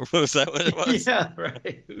Cock, or was that what it was? Yeah,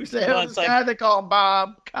 right. Who's the hell? This guy they call him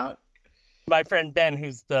Bob Cock. My friend Ben,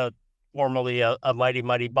 who's formerly a Mighty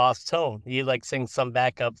Mighty Boss Tone. He like sings some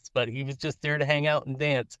backups, but he was just there to hang out and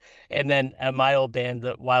dance. And then at my old band,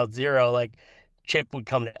 the Wild Zero, like Chip would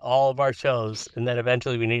come to all of our shows, and then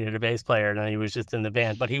eventually we needed a bass player, and then he was just in the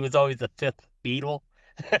band. But he was always the fifth Beatle.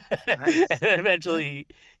 Nice. And then eventually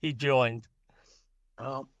he joined.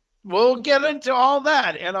 We'll get into all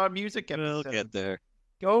that in our music episode. We'll get there.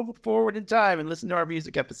 Go forward in time and listen to our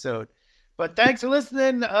music episode. But thanks for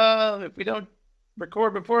listening. If we don't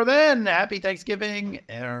record before then, happy Thanksgiving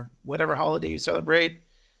or whatever holiday you celebrate.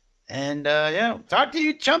 And talk to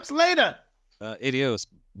you chumps later. Adios,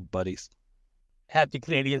 buddies. Happy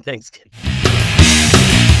Canadian Thanksgiving.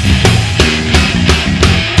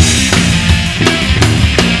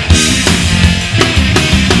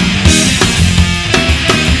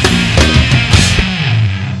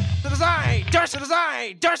 Dursin is I, Dursin is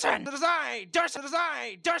I, Dursin is I, Dursin is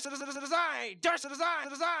I, Dursin is I, Dursin is I, Dursin is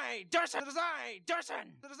I, Dursin is I, Dursin is I,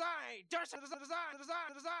 Dursin is I, Dursin is I,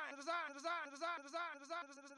 Dursin is I, Dursin is I, Dursin is I, Dursin is I, Dursin is I.